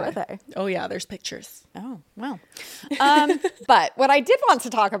 Yeah. Were they? Oh, yeah. There's pictures. Oh, well. But what I did want to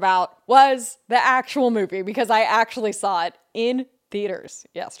talk about was the actual movie because I actually saw it in theaters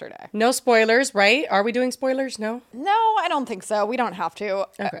yesterday. No spoilers, right? Are we doing spoilers? No? No, I don't think so. We don't have to.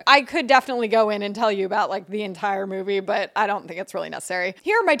 Okay. I could definitely go in and tell you about like the entire movie, but I don't think it's really necessary.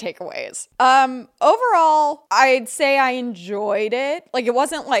 Here are my takeaways. Overall, I'd say I enjoyed it. Like it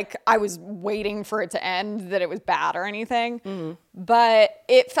wasn't like I was waiting for it to end, that it was bad or anything. But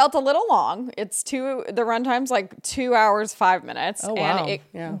it felt a little long. The runtime's like 2 hours, 5 minutes. Oh, wow. And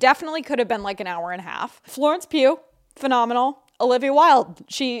it definitely could have been like an hour and a half. Florence Pugh, phenomenal. Olivia Wilde,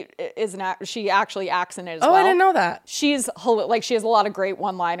 she actually acts in it as well. Oh, I didn't know that. She has a lot of great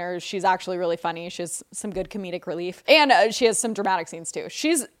one-liners. She's actually really funny. She has some good comedic relief. And she has some dramatic scenes too.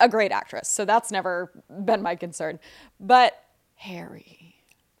 She's a great actress. So that's never been my concern. But Harry.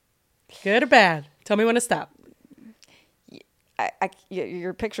 Good or bad? Tell me when to stop.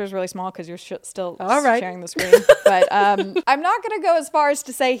 Your picture is really small because you're still all right. sharing the screen. But I'm not going to go as far as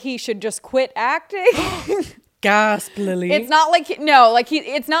to say he should just quit acting. Gasp, Lily. It's not like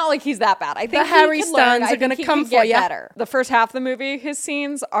it's not like he's that bad. I think the Harry Stans are going to come for you. Better. The first half of the movie, his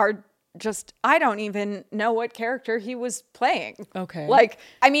scenes are just, I don't even know what character he was playing. Okay. Like,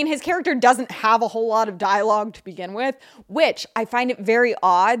 I mean, his character doesn't have a whole lot of dialogue to begin with, which I find it very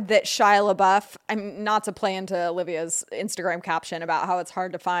odd that Shia LaBeouf, I'm not to play into Olivia's Instagram caption about how it's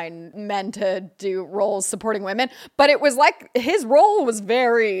hard to find men to do roles supporting women, but it was like his role was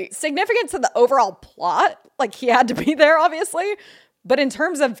very significant to the overall plot. Like he had to be there, obviously. But in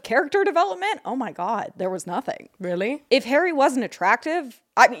terms of character development, oh my God, there was nothing. Really? If Harry wasn't attractive,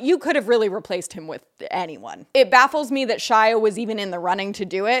 I mean, you could have really replaced him with anyone. It baffles me that Shia was even in the running to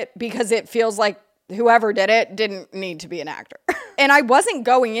do it because it feels like whoever did it didn't need to be an actor. And I wasn't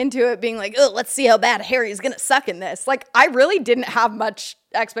going into it being like, oh, let's see how bad Harry's gonna suck in this. Like, I really didn't have much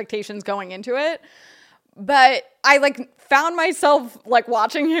expectations going into it. But I found myself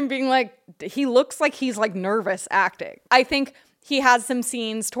watching him being like, he looks like he's nervous acting. I think he has some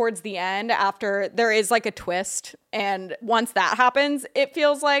scenes towards the end after there is a twist. And once that happens, it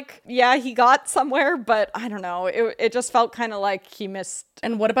feels like, yeah, he got somewhere, but I don't know. It just felt kind of like he missed.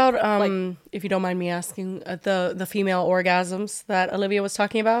 And what about, if you don't mind me asking, the female orgasms that Olivia was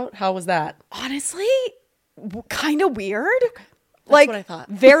talking about? How was that? Honestly, kind of weird. That's what I thought.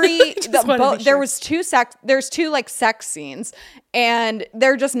 There's two sex scenes and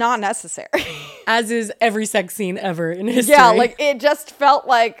they're just not necessary. As is every sex scene ever in history. Yeah, it just felt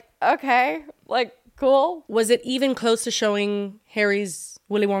like, okay, cool. Was it even close to showing Harry's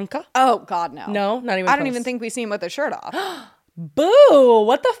Willy Wonka? Oh God, no. No, not even I close. don't even think we see him with his shirt off. Boo!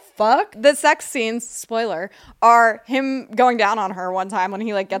 What the fuck? The sex scenes, spoiler, are him going down on her one time when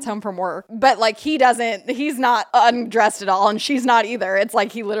he gets home from work. But he's not undressed at all, and she's not either. It's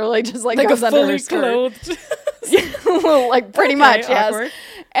he literally just goes under her skirt. Clothed. Pretty much, yes. Awkward.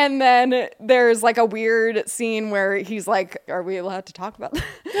 And then there's a weird scene where he's are we allowed to talk about that?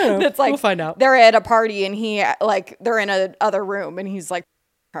 Yeah, it's we'll find out. They're at a party and he they're in another room and he's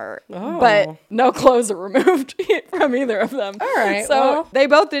her, but no clothes are removed from either of them. All right. So they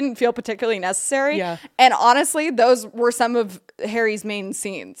both didn't feel particularly necessary. Yeah. And honestly, those were some of Harry's main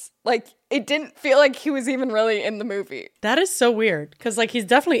scenes. It didn't feel like he was even really in the movie. That is so weird because he's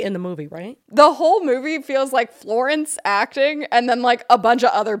definitely in the movie, right? The whole movie feels like Florence acting and then a bunch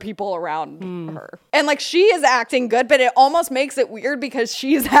of other people around her. And she is acting good, but it almost makes it weird because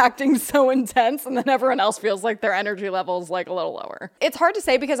she's acting so intense and then everyone else feels like their energy level is a little lower. It's hard to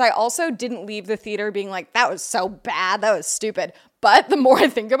say because I also didn't leave the theater being that was so bad, that was stupid. But the more I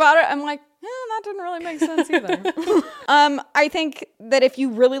think about it, I'm that didn't really make sense either. I think that if you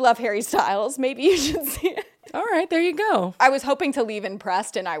really love Harry Styles, maybe you should see it. All right, there you go. I was hoping to leave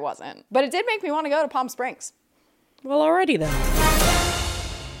impressed and I wasn't. But it did make me want to go to Palm Springs. Well, alrighty then.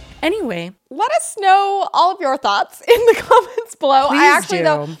 Anyway, let us know all of your thoughts in the comments below.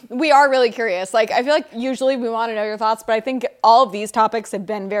 Though, we are really curious. I feel like usually we want to know your thoughts, but I think all of these topics have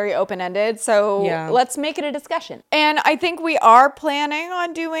been very open-ended. So let's make it a discussion. And I think we are planning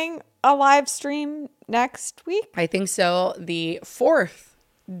on doing a live stream next week. I think so. The 4th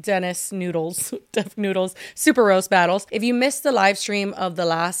Deaf Noodles Super Roast Battles. If you missed the live stream of the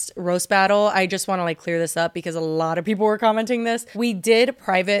last roast battle, I just want to clear this up because a lot of people were commenting this. We did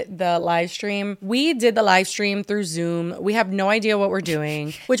private the live stream. We did the live stream through Zoom. We have no idea what we're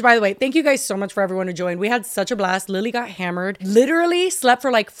doing, which by the way, thank you guys so much for everyone who joined. We had such a blast. Lily got hammered, literally slept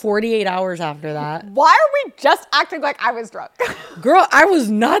for 48 hours after that. Why are we just acting like I was drunk? Girl, I was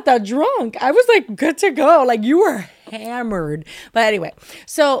not that drunk. I was good to go. You were hammered. But anyway,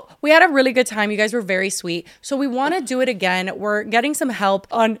 so we had a really good time. You guys were very sweet. So we want to do it again. We're getting some help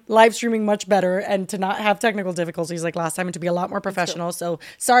on live streaming much better and to not have technical difficulties like last time and to be a lot more professional. So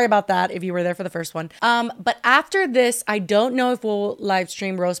sorry about that if you were there for the first one. But after this, I don't know if we'll live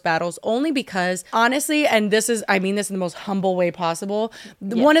stream roast battles, only because honestly, and I mean this in the most humble way possible,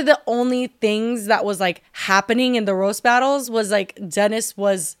 one of the only things that was like happening in the roast battles was like Dennis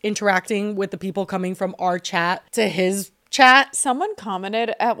was interacting with the people coming from our chat to his chat. Someone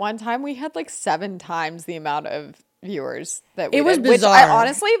commented at one time we had like 7 times the amount of viewers that we it was did, bizarre. which I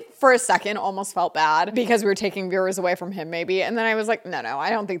honestly for a second almost felt bad because we were taking viewers away from him maybe, and then I was like, no, I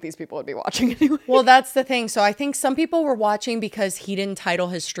don't think these people would be watching anyway. Well, that's the thing. So I think some people were watching because he didn't title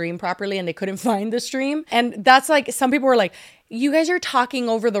his stream properly and they couldn't find the stream, and that's like some people were like, you guys are talking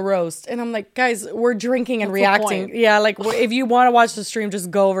over the roast. And I'm like, guys, we're drinking and That's reacting. Yeah, like if you want to watch the stream,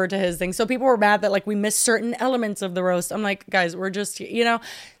 just go over to his thing. So people were mad that like we missed certain elements of the roast. I'm like, guys, we're just,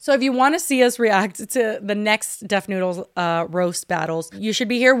 So if you want to see us react to the next Def Noodles roast battles, you should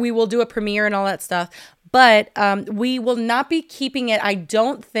be here. We will do a premiere and all that stuff. But we will not be keeping it, I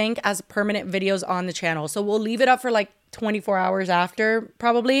don't think, as permanent videos on the channel. So we'll leave it up for like 24 hours after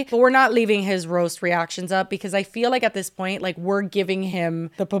probably, but we're not leaving his roast reactions up because I feel like at this point, like we're giving him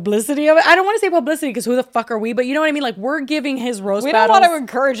the publicity of it. I don't want to say publicity because who the fuck are we, but you know what I mean? Like we're giving his roast battles. We don't want to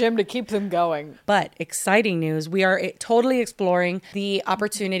encourage him to keep them going. But exciting news. We are totally exploring the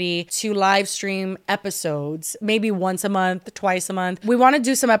opportunity to live stream episodes, maybe once a month, twice a month. We want to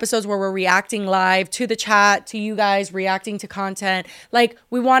do some episodes where we're reacting live to the chat, to you guys, reacting to content. Like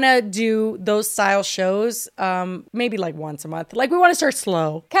we want to do those style shows, maybe like once a month. Like we want to start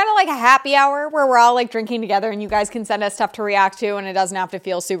slow. Kind of like a happy hour where we're all like drinking together and you guys can send us stuff to react to and it doesn't have to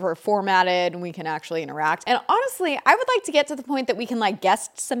feel super formatted and we can actually interact. And honestly, I would like to get to the point that we can like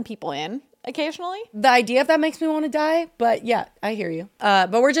guest some people in occasionally. The idea of that makes me want to die, but yeah, I hear you.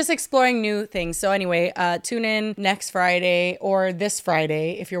 But we're just exploring new things. So anyway, tune in next Friday or this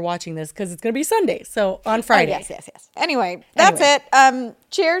Friday if you're watching this because it's going to be Sunday. So on Friday. Yes. Anyway, that's it.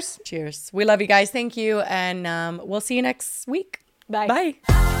 Cheers. Cheers. We love you guys. Thank you. And we'll see you next week. Bye.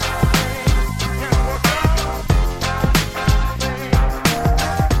 Bye.